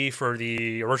 2040 for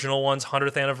the original one's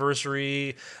 100th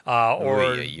anniversry?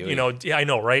 Yeah, I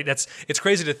know, right? It's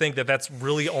crazy to think that that's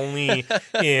really only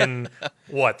in,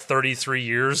 33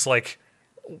 years? Like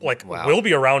Wow. we'll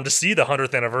be around to see the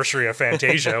 100th anniversary of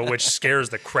Fantasia, which scares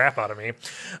the crap out of me.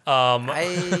 But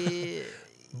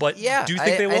do you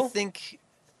think they will?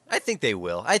 I think they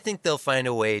will. I think they'll find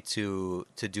a way to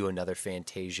do another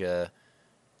Fantasia.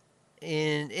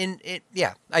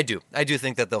 Yeah, I do. I do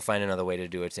think that they'll find another way to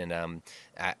do it, and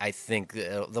I think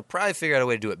they'll probably figure out a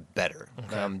way to do it better.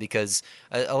 Okay. Because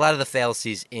a lot of the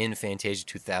fallacies in Fantasia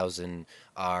 2000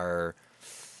 are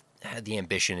the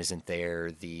ambition isn't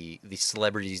there. The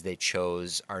celebrities they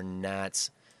chose are not.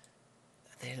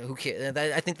 Who cares?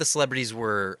 I think the celebrities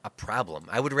were a problem.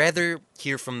 I would rather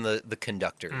hear from the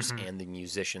conductors and the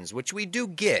musicians, which we do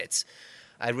get.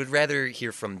 I would rather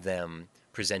hear from them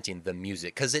presenting the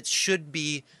music, because it should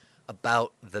be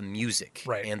about the music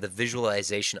and the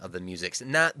visualization of the music,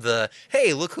 not the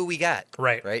hey, look who we got.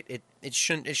 Right. It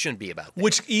shouldn't be about that.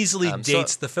 Which easily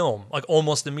dates the film, like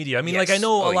almost immediately. I mean, like I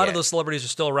know a lot of those celebrities are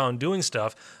still around doing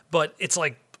stuff, but it's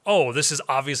like, oh, this is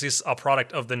obviously a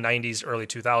product of the 90s, early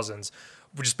 2000s.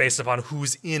 Just based upon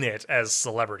who's in it as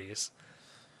celebrities.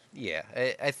 Yeah,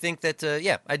 I think that.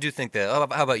 I do think that. How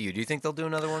about you? Do you think they'll do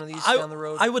another one of these down the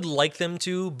road? I would like them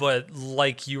to, but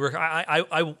like you were,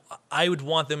 I would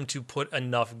want them to put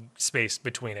enough space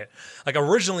between it. Like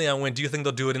originally, I went, do you think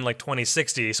they'll do it in like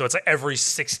 2060? So it's like every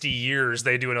 60 years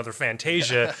they do another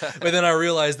Fantasia. But then I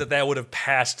realized that would have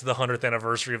passed the 100th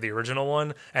anniversary of the original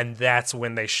one, and that's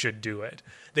when they should do it.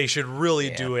 They should really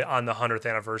do it on the 100th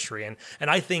anniversary. And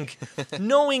I think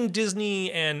knowing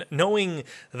Disney and knowing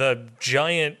the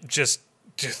giant just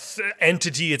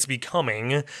entity it's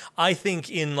becoming, I think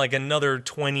in like another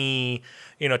 25,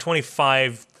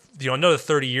 another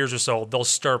 30 years or so, they'll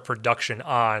start production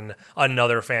on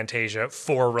another Fantasia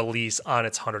for release on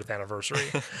its 100th anniversary.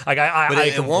 Like I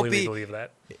completely believe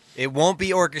that. It won't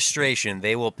be orchestration.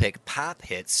 They will pick pop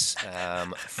hits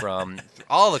from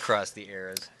all across the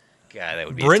eras. God, that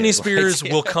would be Britney Spears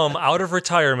will come out of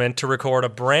retirement to record a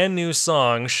brand new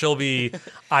song. She'll be,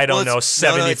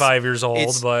 75 years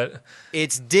old, but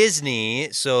it's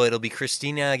Disney, so it'll be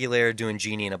Christina Aguilera doing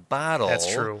Genie in a Bottle.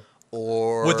 That's true.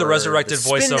 Or with the resurrected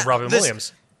voice of Robin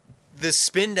Williams. The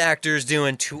Spin Doctors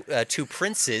doing two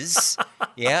Princes.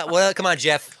 Yeah, well, come on,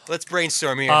 Jeff. Let's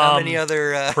brainstorm here. How many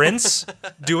other... Prince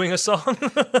doing a song?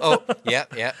 Oh, yeah.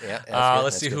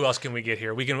 Let's see, who else can we get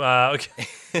here? We can... Okay.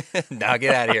 Now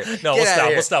get out of here. No,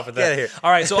 we'll stop with that. Get out of here. All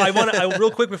right, so I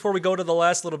real quick before we go to the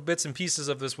last little bits and pieces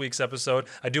of this week's episode,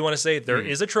 I do want to say there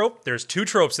is a trope. There's 2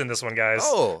 tropes in this one, guys.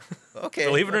 Oh, okay.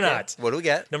 Believe it or not. What do we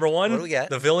got? Number 1,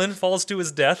 the villain falls to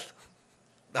his death.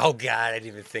 Oh, God, I didn't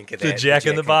even think of that. The Jack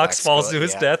in the Box falls to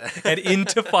his death and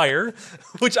into fire,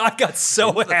 which I got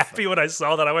so happy when I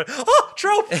saw that. I went, oh,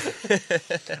 trope!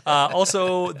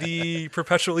 Also, the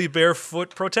perpetually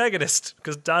barefoot protagonist,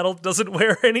 because Donald doesn't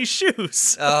wear any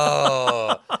shoes.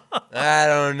 Oh, I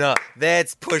don't know.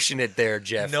 That's pushing it there,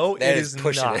 Jeff. No, it is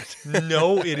not.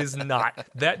 No, it is not.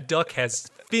 That duck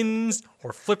has fins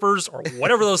or flippers or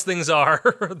whatever those things are.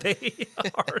 They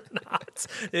are not.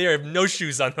 They have no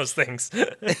shoes on those things.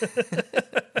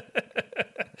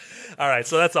 All right,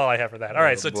 so that's all I have for that. All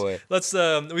right, let's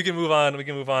we can move on. We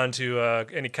can move on to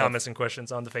any comments and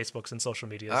questions on the Facebooks and social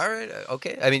medias. All right,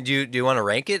 okay. I mean, do you want to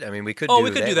rank it? I mean, we could.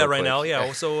 We could do that right now.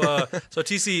 Yeah. So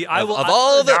TC, of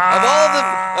all the.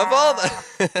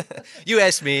 You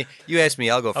asked me.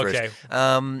 I'll go first. Okay.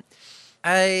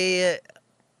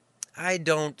 I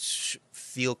don't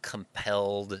feel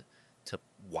compelled to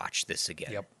watch this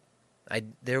again. Yep.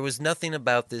 There was nothing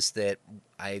about this that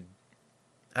I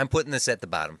I'm putting this at the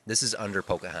bottom. This is under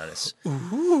Pocahontas.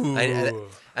 Ooh.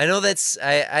 I know that's.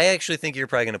 I actually think you're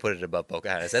probably going to put it above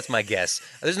Pocahontas. That's my guess.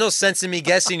 There's no sense in me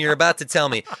guessing. You're about to tell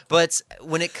me. But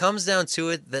when it comes down to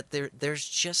it, that there's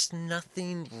just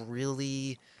nothing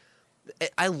really.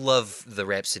 I love the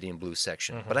Rhapsody in Blue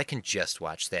section, but I can just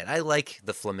watch that. I like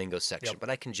the Flamingo section, but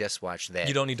I can just watch that.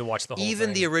 You don't need to watch the whole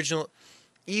even thing.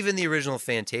 Even the original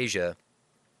Fantasia,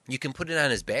 you can put it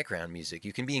on as background music.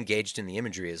 You can be engaged in the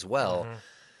imagery as well.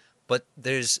 But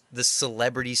there's the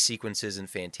celebrity sequences in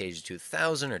Fantasia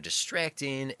 2000 are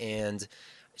distracting, and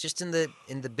just in the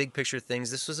big picture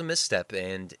things, this was a misstep,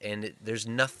 and there's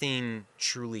nothing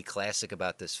truly classic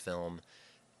about this film.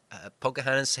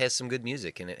 Pocahontas has some good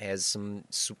music, and it has some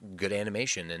good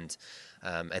animation, and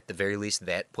at the very least,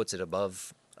 that puts it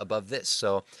above this.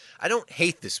 So I don't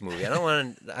hate this movie. I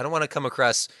don't want to come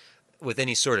across with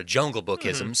any sort of Jungle Book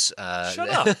isms. Shut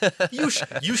up! You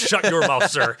shut your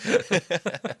mouth, sir.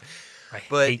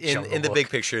 But hate in Jungle the Book. big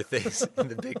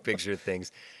picture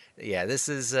things, yeah, this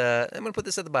is. I'm gonna put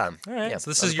this at the bottom. All right, Yeah,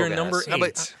 so this on is your number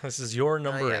Pocahontas. 8. This is your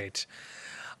number yeah. 8.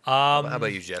 How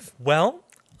about you, Jeff? Well,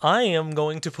 I am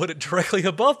going to put it directly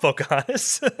above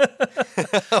Pocahontas.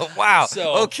 Oh, wow.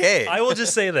 So okay. I will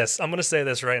just say this. I'm going to say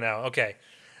this right now. Okay.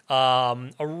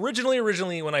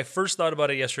 Originally, when I first thought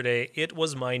about it yesterday, it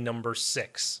was my number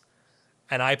 6.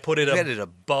 And I put it, You had it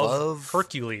above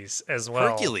Hercules as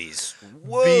well. Hercules.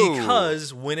 Whoa.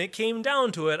 Because when it came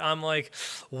down to it, I'm like,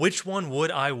 which one would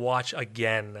I watch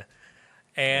again?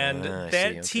 And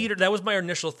that was my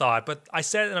initial thought. But I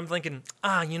said it and I'm thinking,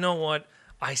 you know what?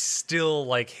 I still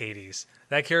like Hades.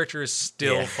 That character is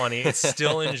still funny. It's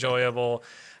still enjoyable.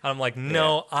 I'm like,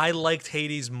 no, I liked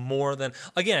Hades more than,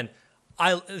 again,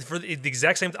 for the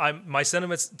exact same, my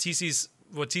sentiments,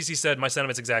 what TC said, my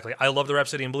sentiments exactly. I love the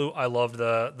Rhapsody in Blue. I loved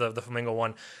the Flamingo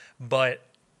one, but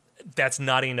that's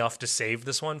not enough to save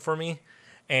this one for me.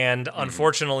 And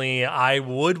unfortunately, I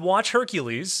would watch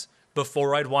Hercules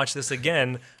before I'd watch this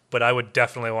again, but I would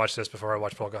definitely watch this before I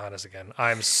watch Pocahontas again.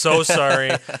 I'm so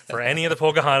sorry for any of the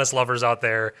Pocahontas lovers out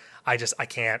there. I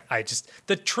can't.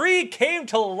 The tree came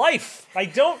to life.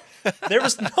 There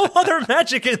was no other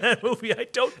magic in that movie. I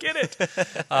don't get it.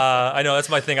 I know that's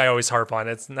my thing I always harp on.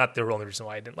 It's not the only reason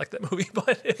why I didn't like that movie,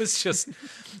 but it was just,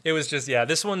 yeah,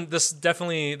 this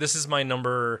is my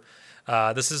number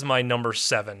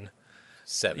 7.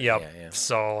 7. Yep. Yeah.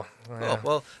 So, Cool.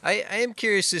 Well, I am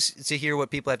curious to hear what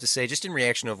people have to say, just in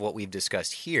reaction of what we've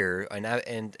discussed here, and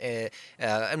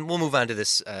we'll move on to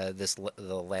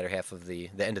the latter half of the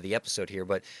end of the episode here.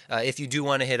 But if you do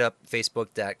want to hit up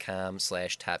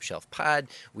facebook.com/topshelfpod,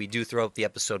 we do throw up the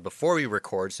episode before we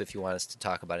record. So if you want us to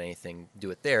talk about anything,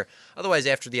 do it there. Otherwise,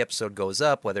 after the episode goes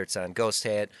up, whether it's on Ghost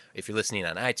Hat, if you're listening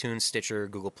on iTunes, Stitcher,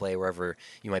 Google Play, wherever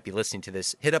you might be listening to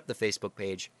this, hit up the Facebook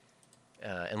page.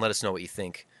 And let us know what you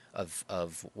think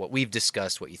of what we've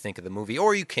discussed, what you think of the movie.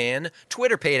 Or you can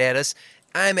Twitter page at us.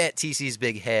 I'm at TC's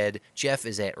Big Head. Jeff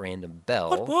is at Random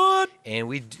Bell. What? And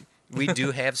we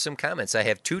do have some comments. I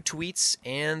have 2 tweets,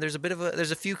 and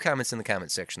there's a few comments in the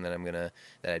comment section that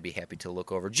I'd be happy to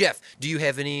look over. Jeff, do you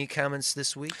have any comments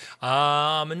this week?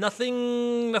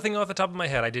 Nothing off the top of my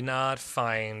head. I did not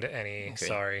find any. Okay.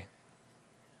 Sorry.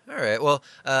 All right. Well,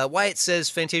 Wyatt says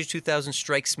Fantasia 2000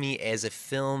 strikes me as a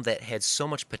film that had so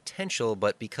much potential,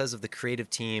 but because of the creative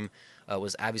team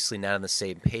was obviously not on the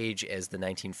same page as the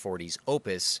 1940s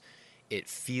opus, it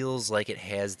feels like it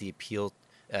has the appeal.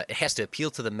 It has to appeal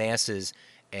to the masses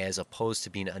as opposed to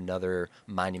being another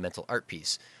monumental art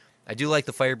piece. I do like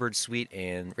the Firebird Suite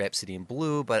and Rhapsody in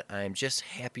Blue, but I'm just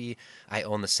happy I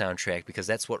own the soundtrack because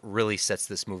that's what really sets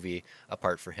this movie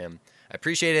apart for him. I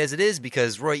appreciate it as it is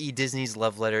because Roy E. Disney's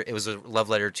love letter, it was a love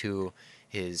letter to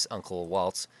his uncle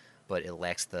Walt, but it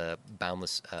lacks the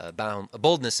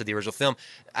boldness of the original film.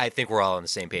 I think we're all on the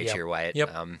same page here, Wyatt.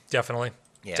 Yep, definitely.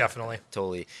 Yeah, Definitely.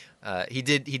 Totally. He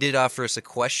did offer us a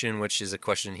question, which is a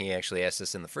question he actually asked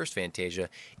us in the first Fantasia.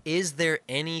 Is there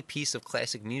any piece of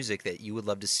classic music that you would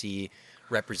love to see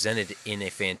represented in a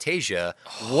Fantasia?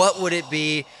 What would it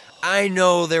be? I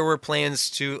know there were plans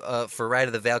for Ride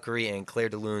of the Valkyrie and Claire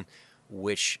de Lune,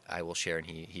 which I will share, and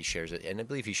he shares it. And I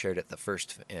believe he shared it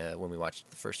when we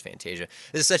watched the first Fantasia.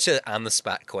 This is such an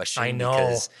on-the-spot question. I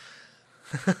know.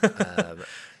 Because,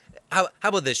 how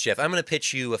about this, Jeff? I'm going to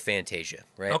pitch you a Fantasia,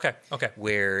 right? Okay.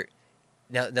 Where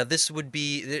now this would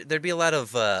be there'd be a lot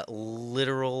of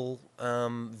literal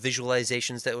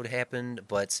visualizations that would happen,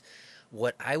 but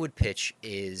what I would pitch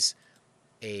is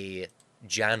a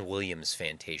John Williams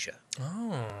Fantasia,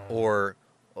 or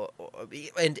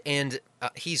And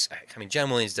he's, I mean, John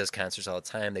Williams does concerts all the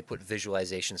time. They put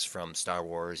visualizations from Star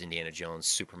Wars, Indiana Jones,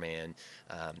 Superman,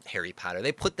 Harry Potter.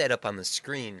 They put that up on the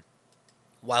screen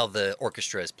while the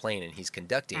orchestra is playing and he's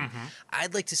conducting.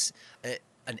 I'd like to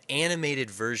an animated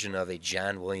version of a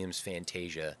John Williams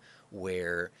Fantasia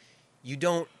where you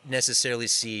don't necessarily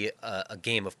see a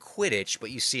game of Quidditch,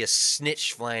 but you see a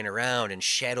snitch flying around and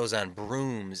shadows on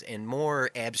brooms and more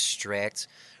abstract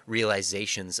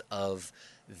realizations of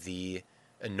the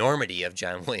enormity of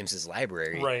John Williams's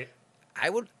library. Right. I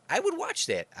would watch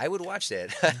that. I would watch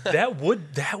that. that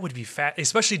would be fat,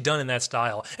 especially done in that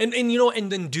style. And you know,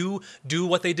 and then do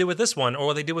what they did with this one, or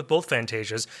what they did with both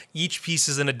Fantasias. Each piece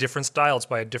is in a different style. It's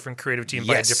by a different creative team,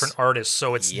 by a different artist.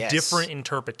 So it's different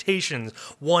interpretations.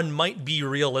 One might be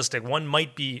realistic. One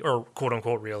might be, or quote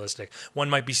unquote realistic. One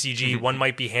might be CG. One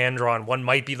might be hand drawn. One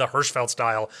might be the Hirschfeld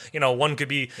style. You know, one could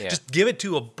be just give it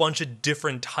to a bunch of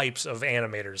different types of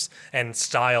animators and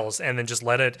styles, and then just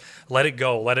let it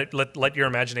go. Let your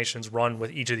imaginations run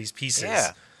with each of these pieces.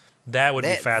 Yeah. That would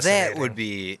be fascinating.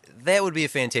 That would be a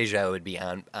Fantasia I would be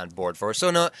on board for.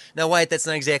 So now Wyatt, that's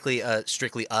not exactly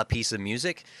strictly a piece of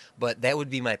music, but that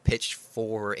would be my pitch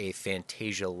for a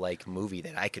Fantasia-like movie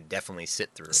that I could definitely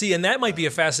sit through. See, and that might be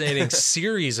a fascinating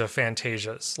series of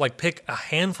Fantasias. Like, pick a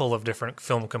handful of different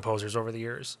film composers over the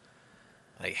years.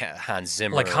 Like Hans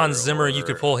Zimmer. Like Hans Zimmer, you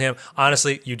could pull him.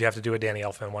 Honestly, you'd have to do a Danny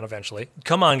Elfman one eventually.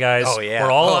 Come on, guys. Oh, yeah.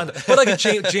 We're all on. But like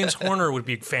James Horner would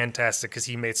be fantastic because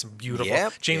he made some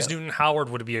beautiful. James Newton Howard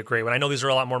would be a great one. I know these are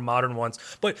a lot more modern ones,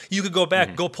 but you could go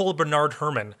back, go pull Bernard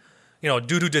Herrmann. You know,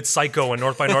 dude who did Psycho and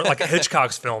North by North, like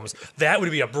Hitchcock's films. That would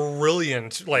be a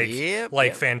brilliant,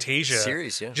 Fantasia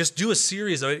series. Yeah. Just do a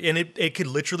series of it, and it could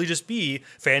literally just be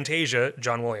Fantasia,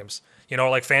 John Williams. You know,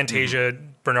 like Fantasia,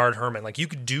 Bernard Herrmann. Like, you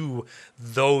could do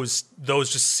those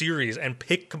just series and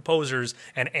pick composers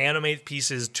and animate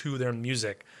pieces to their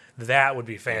music. That would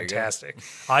be fantastic.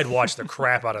 I'd watch the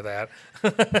crap out of that.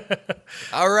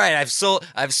 All right, I've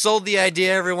sold the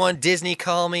idea, everyone. Disney,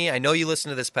 call me. I know you listen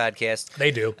to this podcast.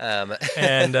 They do.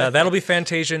 And that'll be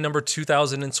Fantasia number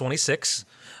 2026.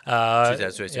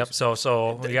 2026. Yep.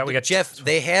 So we got Jeff.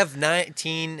 They have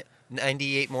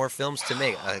 1998 more films to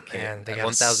make. Man, they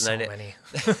got so many.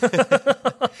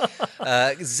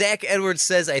 Zach Edwards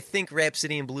says, I think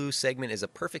Rhapsody in Blue segment is a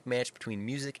perfect match between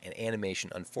music and animation.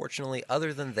 Unfortunately,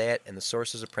 other than that and the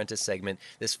Sorcerer's Apprentice segment,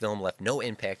 this film left no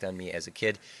impact on me as a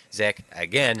kid. Zach,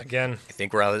 again, I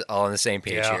think we're all on the same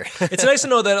page here. It's nice to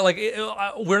know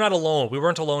that we're not alone. We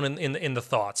weren't alone in the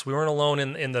thoughts. We weren't alone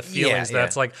in the feelings.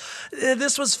 That's like,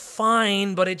 this was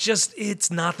fine, but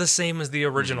it's not the same as the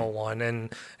original one.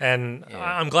 And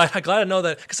I'm glad to know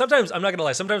that, because sometimes, I'm not gonna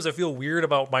lie, sometimes I feel weird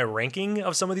about my ranking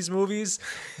of some of these movies,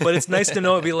 but it's nice to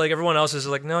know it'd be like everyone else is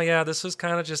like, no, this was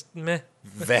kind of just meh.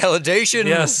 Validation.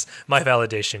 Yes, my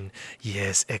validation.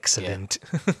 Yes, excellent.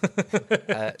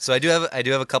 So I do have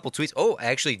a couple tweets. Oh, I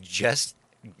actually just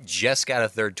got a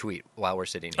third tweet while we're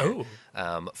sitting here.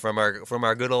 From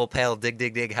our good old pal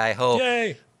Dig Hi Ho.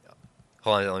 Yay!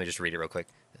 Hold on, let me just read it real quick.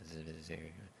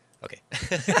 Okay.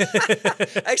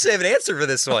 Actually, I have an answer for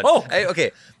this one. I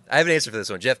have an answer for this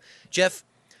one. Jeff,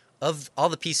 of all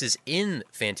the pieces in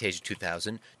Fantasia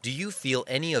 2000, do you feel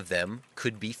any of them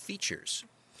could be features?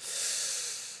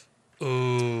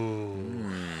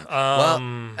 Ooh. I'll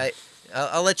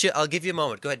give you a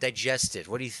moment. Go ahead, digest it.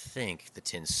 What do you think? The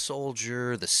Tin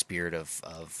Soldier, the Spirit of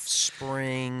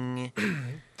Spring.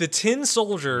 The Tin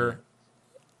Soldier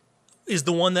is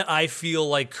the one that I feel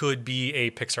like could be a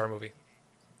Pixar movie.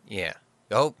 Yeah.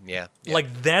 Oh, yeah.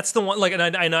 Like, that's the one. Like, and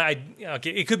I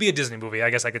okay, it could be a Disney movie. I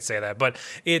guess I could say that, but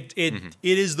it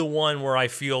is the one where I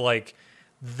feel like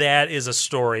that is a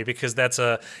story, because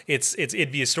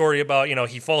it'd be a story about,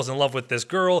 he falls in love with this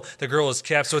girl. The girl is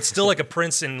kept, so it's still like a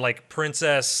prince and like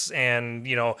princess and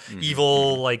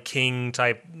evil like king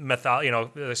type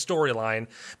storyline.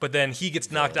 But then he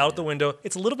gets knocked out the window.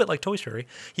 It's a little bit like Toy Story.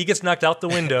 He gets knocked out the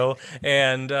window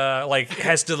and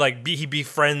has to he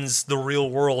befriends the real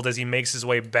world as he makes his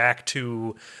way back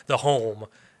to the home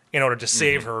in order to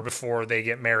save her before they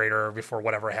get married or before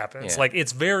whatever happens. Like,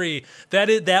 it's very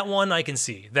that one I can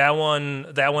see. That one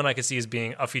I can see as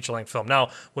being a feature-length film.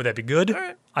 Now, would that be good?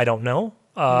 Right. I don't know.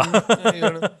 But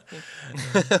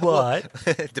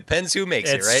it depends who makes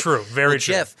it, right? It's true. Very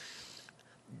true. Jeff,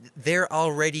 there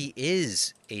already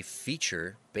is a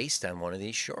feature based on one of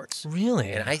these shorts.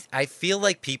 Really? And I feel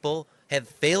like people have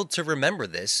failed to remember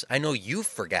this. I know you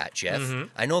forgot, Jeff.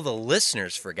 I know the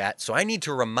listeners forgot. So I need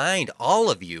to remind all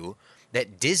of you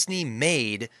that Disney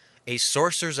made a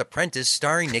Sorcerer's Apprentice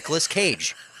starring Nicolas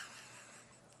Cage.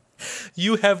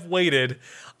 You have waited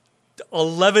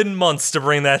 11 months to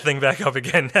bring that thing back up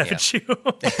again, haven't you?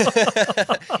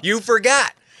 You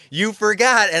forgot. You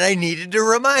forgot, and I needed to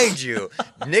remind you.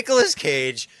 Nicolas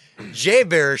Cage, Jay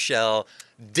Baruchel,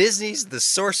 Disney's The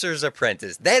Sorcerer's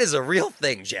Apprentice. That is a real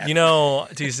thing, Jeff. You know,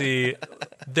 TC,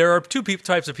 there are two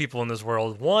types of people in this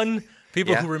world. One,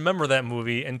 people who remember that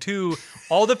movie, and two,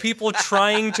 all the people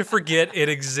trying to forget it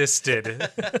existed.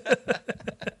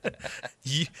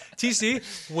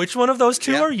 TC, which one of those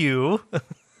two are you?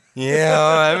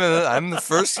 Yeah, I'm the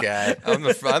first guy. I'm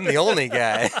the only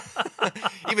guy.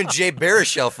 Even Jay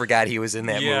Baruchel forgot he was in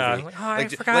that movie. Oh, I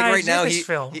forgot I was in this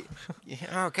film.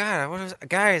 Oh God,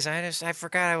 guys? I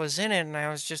forgot I was in it, and I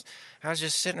was just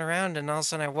sitting around, and all of a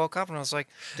sudden I woke up and I was like,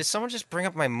 did someone just bring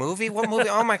up my movie? What movie?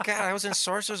 Oh my God, I was in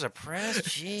Sorcerer's Apprentice.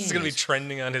 Jeez. This is gonna be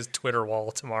trending on his Twitter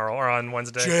wall tomorrow or on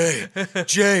Wednesday.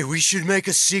 Jay, we should make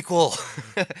a sequel.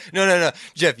 No,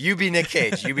 Jeff, you be Nick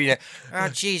Cage. Oh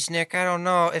geez, Nick, I don't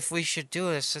know if we should do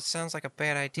this. It sounds like a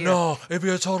bad idea. No, it'd be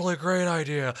a totally great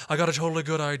idea. I got a totally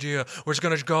good idea. We're just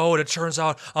gonna go, and it turns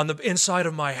out on the inside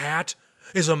of my hat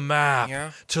is a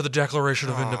map to the Declaration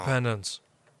of Independence.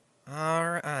 All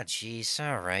right. Oh, jeez.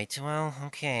 All right. Well,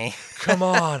 okay. Come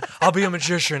on. I'll be a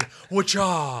magician. Witcha.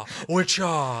 All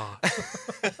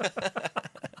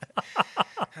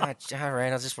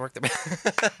right. I'll just work the...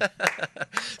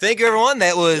 Thank you, everyone.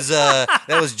 That was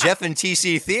Jeff and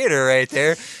TC Theater right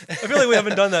there. I feel like we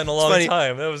haven't done that in a long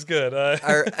time. That was good.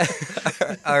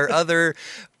 Our other...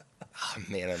 Oh,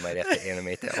 man, I might have to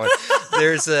animate that one.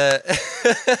 There's a...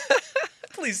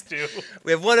 Please do.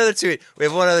 We have one other tweet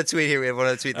here.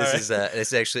 This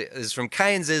is from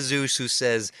Kayan Zezus, who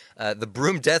says the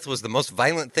broom death was the most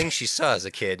violent thing she saw as a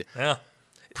kid. Yeah.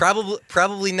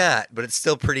 Probably not, but it's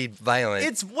still pretty violent.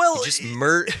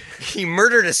 He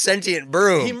murdered a sentient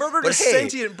broom. He murdered a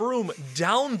sentient broom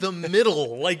down the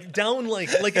middle, like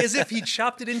as if he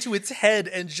chopped it into its head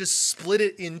and just split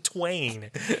it in twain.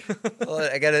 Well,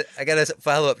 I got a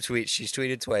follow-up tweet. She's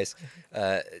tweeted twice.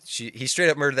 He straight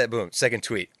up murdered that broom. Second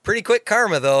tweet. Pretty quick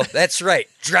karma though. That's right.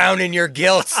 Drown in your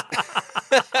guilt.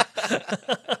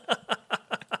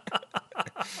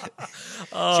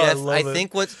 Jeff,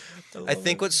 I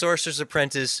think what Sorcerer's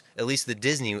Apprentice, at least the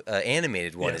Disney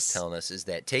animated one, is telling us is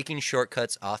that taking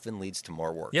shortcuts often leads to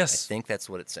more work. Yes. I think that's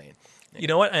what it's saying. You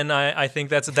know what? And I think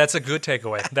that's a good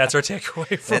takeaway. That's our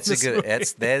takeaway from this movie.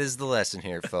 That is the lesson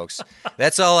here, folks.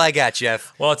 That's all I got,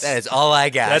 Jeff. Well, that is all I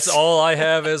got. That's all I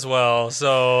have as well.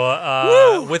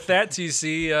 So with that,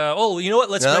 TC. You know what?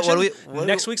 Let's mention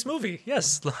next week's movie.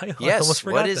 Yes. I almost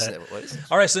forgot that. What is it?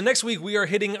 All right. So next week we are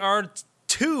hitting our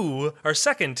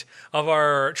second of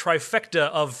our trifecta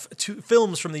of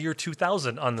films from the year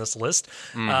 2000 on this list.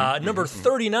 Number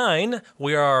 39,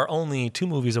 we are only 2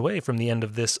 movies away from the end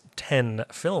of this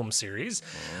 10-film series.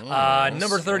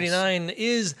 Number 39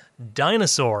 is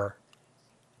Dinosaur.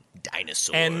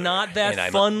 And not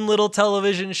that fun little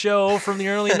television show from the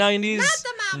early 90s.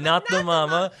 Not the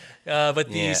mama. But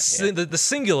the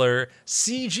singular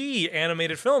CG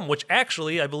animated film, which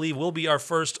actually I believe will be our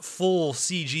first full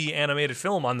CG animated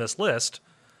film on this list.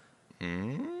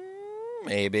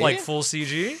 Maybe. Like full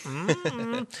CG?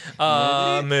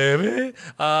 Maybe.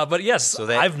 But yes,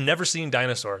 I've never seen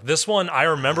Dinosaur. This one, I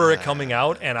remember it coming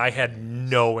out, and I had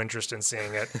no interest in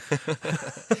seeing it.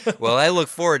 Well, I look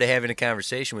forward to having a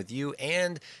conversation with you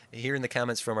and hearing the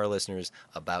comments from our listeners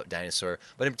about Dinosaur,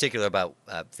 but in particular about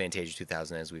Fantasia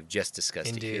 2000, as we've just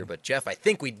discussed it here. But, Jeff, I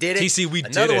think we did it. TC, we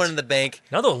did it. Another one in the bank.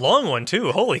 Another long one,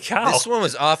 too. Holy cow. This one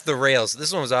was off the rails.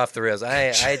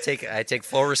 I take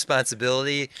full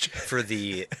responsibility for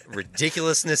the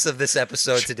ridiculousness of this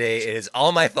episode today. It is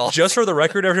all my fault. Just for the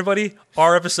record, everybody,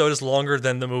 our episode is longer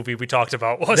than the movie we talked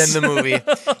about was. Than the movie.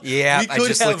 Yeah, I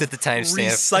just looked at the timestamp.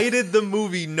 Recited the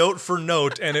movie note for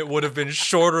note, and it would have been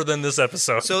shorter than this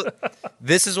episode. So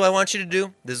this is what I want you to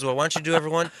do.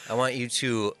 Everyone. I want you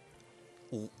to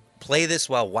play this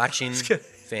while watching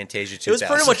Fantasia 2000. It was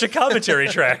pretty much a commentary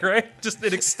track, right? Just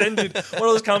an extended one of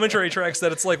those commentary tracks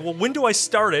that it's like, well, when do I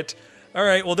start it? All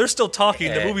right, well, they're still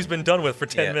talking. The movie's been done with for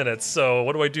 10 minutes, so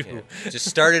what do I do? Yeah. Just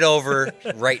start it over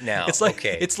right now. It's like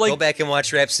go back and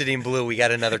watch Rhapsody in Blue. We got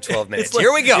another 12 minutes.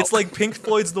 Here we go. It's like Pink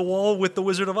Floyd's The Wall with The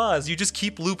Wizard of Oz. You just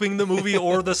keep looping the movie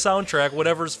or the soundtrack,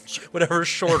 whatever's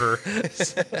shorter.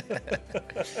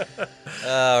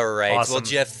 All right. Awesome. Well,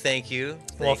 Jeff, thank you.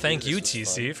 Thank you,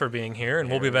 TC, for being here, and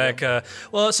we'll be back.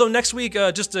 So next week,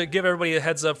 just to give everybody a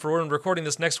heads up for when we're recording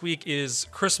this, next week is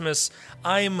Christmas.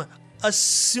 I'm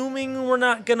assuming we're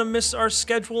not gonna miss our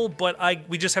schedule, but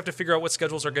we just have to figure out what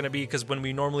schedules are gonna be, because when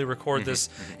we normally record this,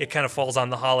 it kind of falls on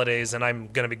the holidays, and I'm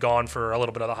gonna be gone for a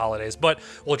little bit of the holidays. But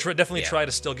we'll definitely try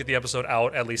to still get the episode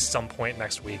out at least some point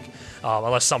next week,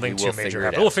 unless something too major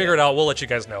happens. We'll figure it out. We'll let you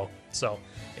guys know. So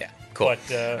yeah, cool.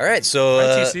 But, all right, so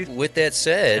TC. with that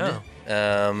said,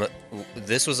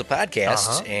 this was a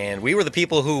podcast, and we were the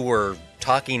people who were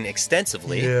talking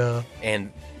extensively. Yeah.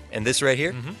 And this right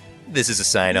here, this is a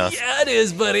sign off. Yeah, it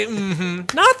is, buddy.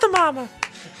 Not the mama.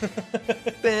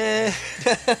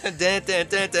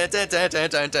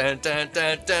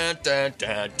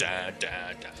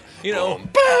 You know,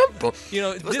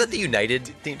 was that the United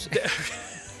themes?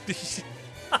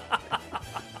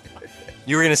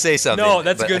 You were gonna say something. No,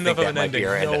 that's but good I enough think of an that might be ending.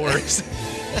 our No end. worries.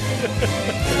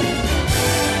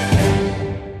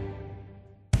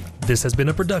 This has been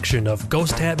a production of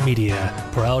Ghost Hat Media,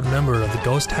 proud member of the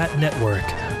Ghost Hat Network.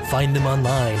 Find them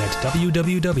online at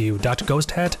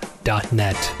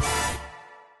www.ghosthat.net.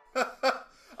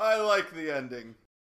 I like the ending.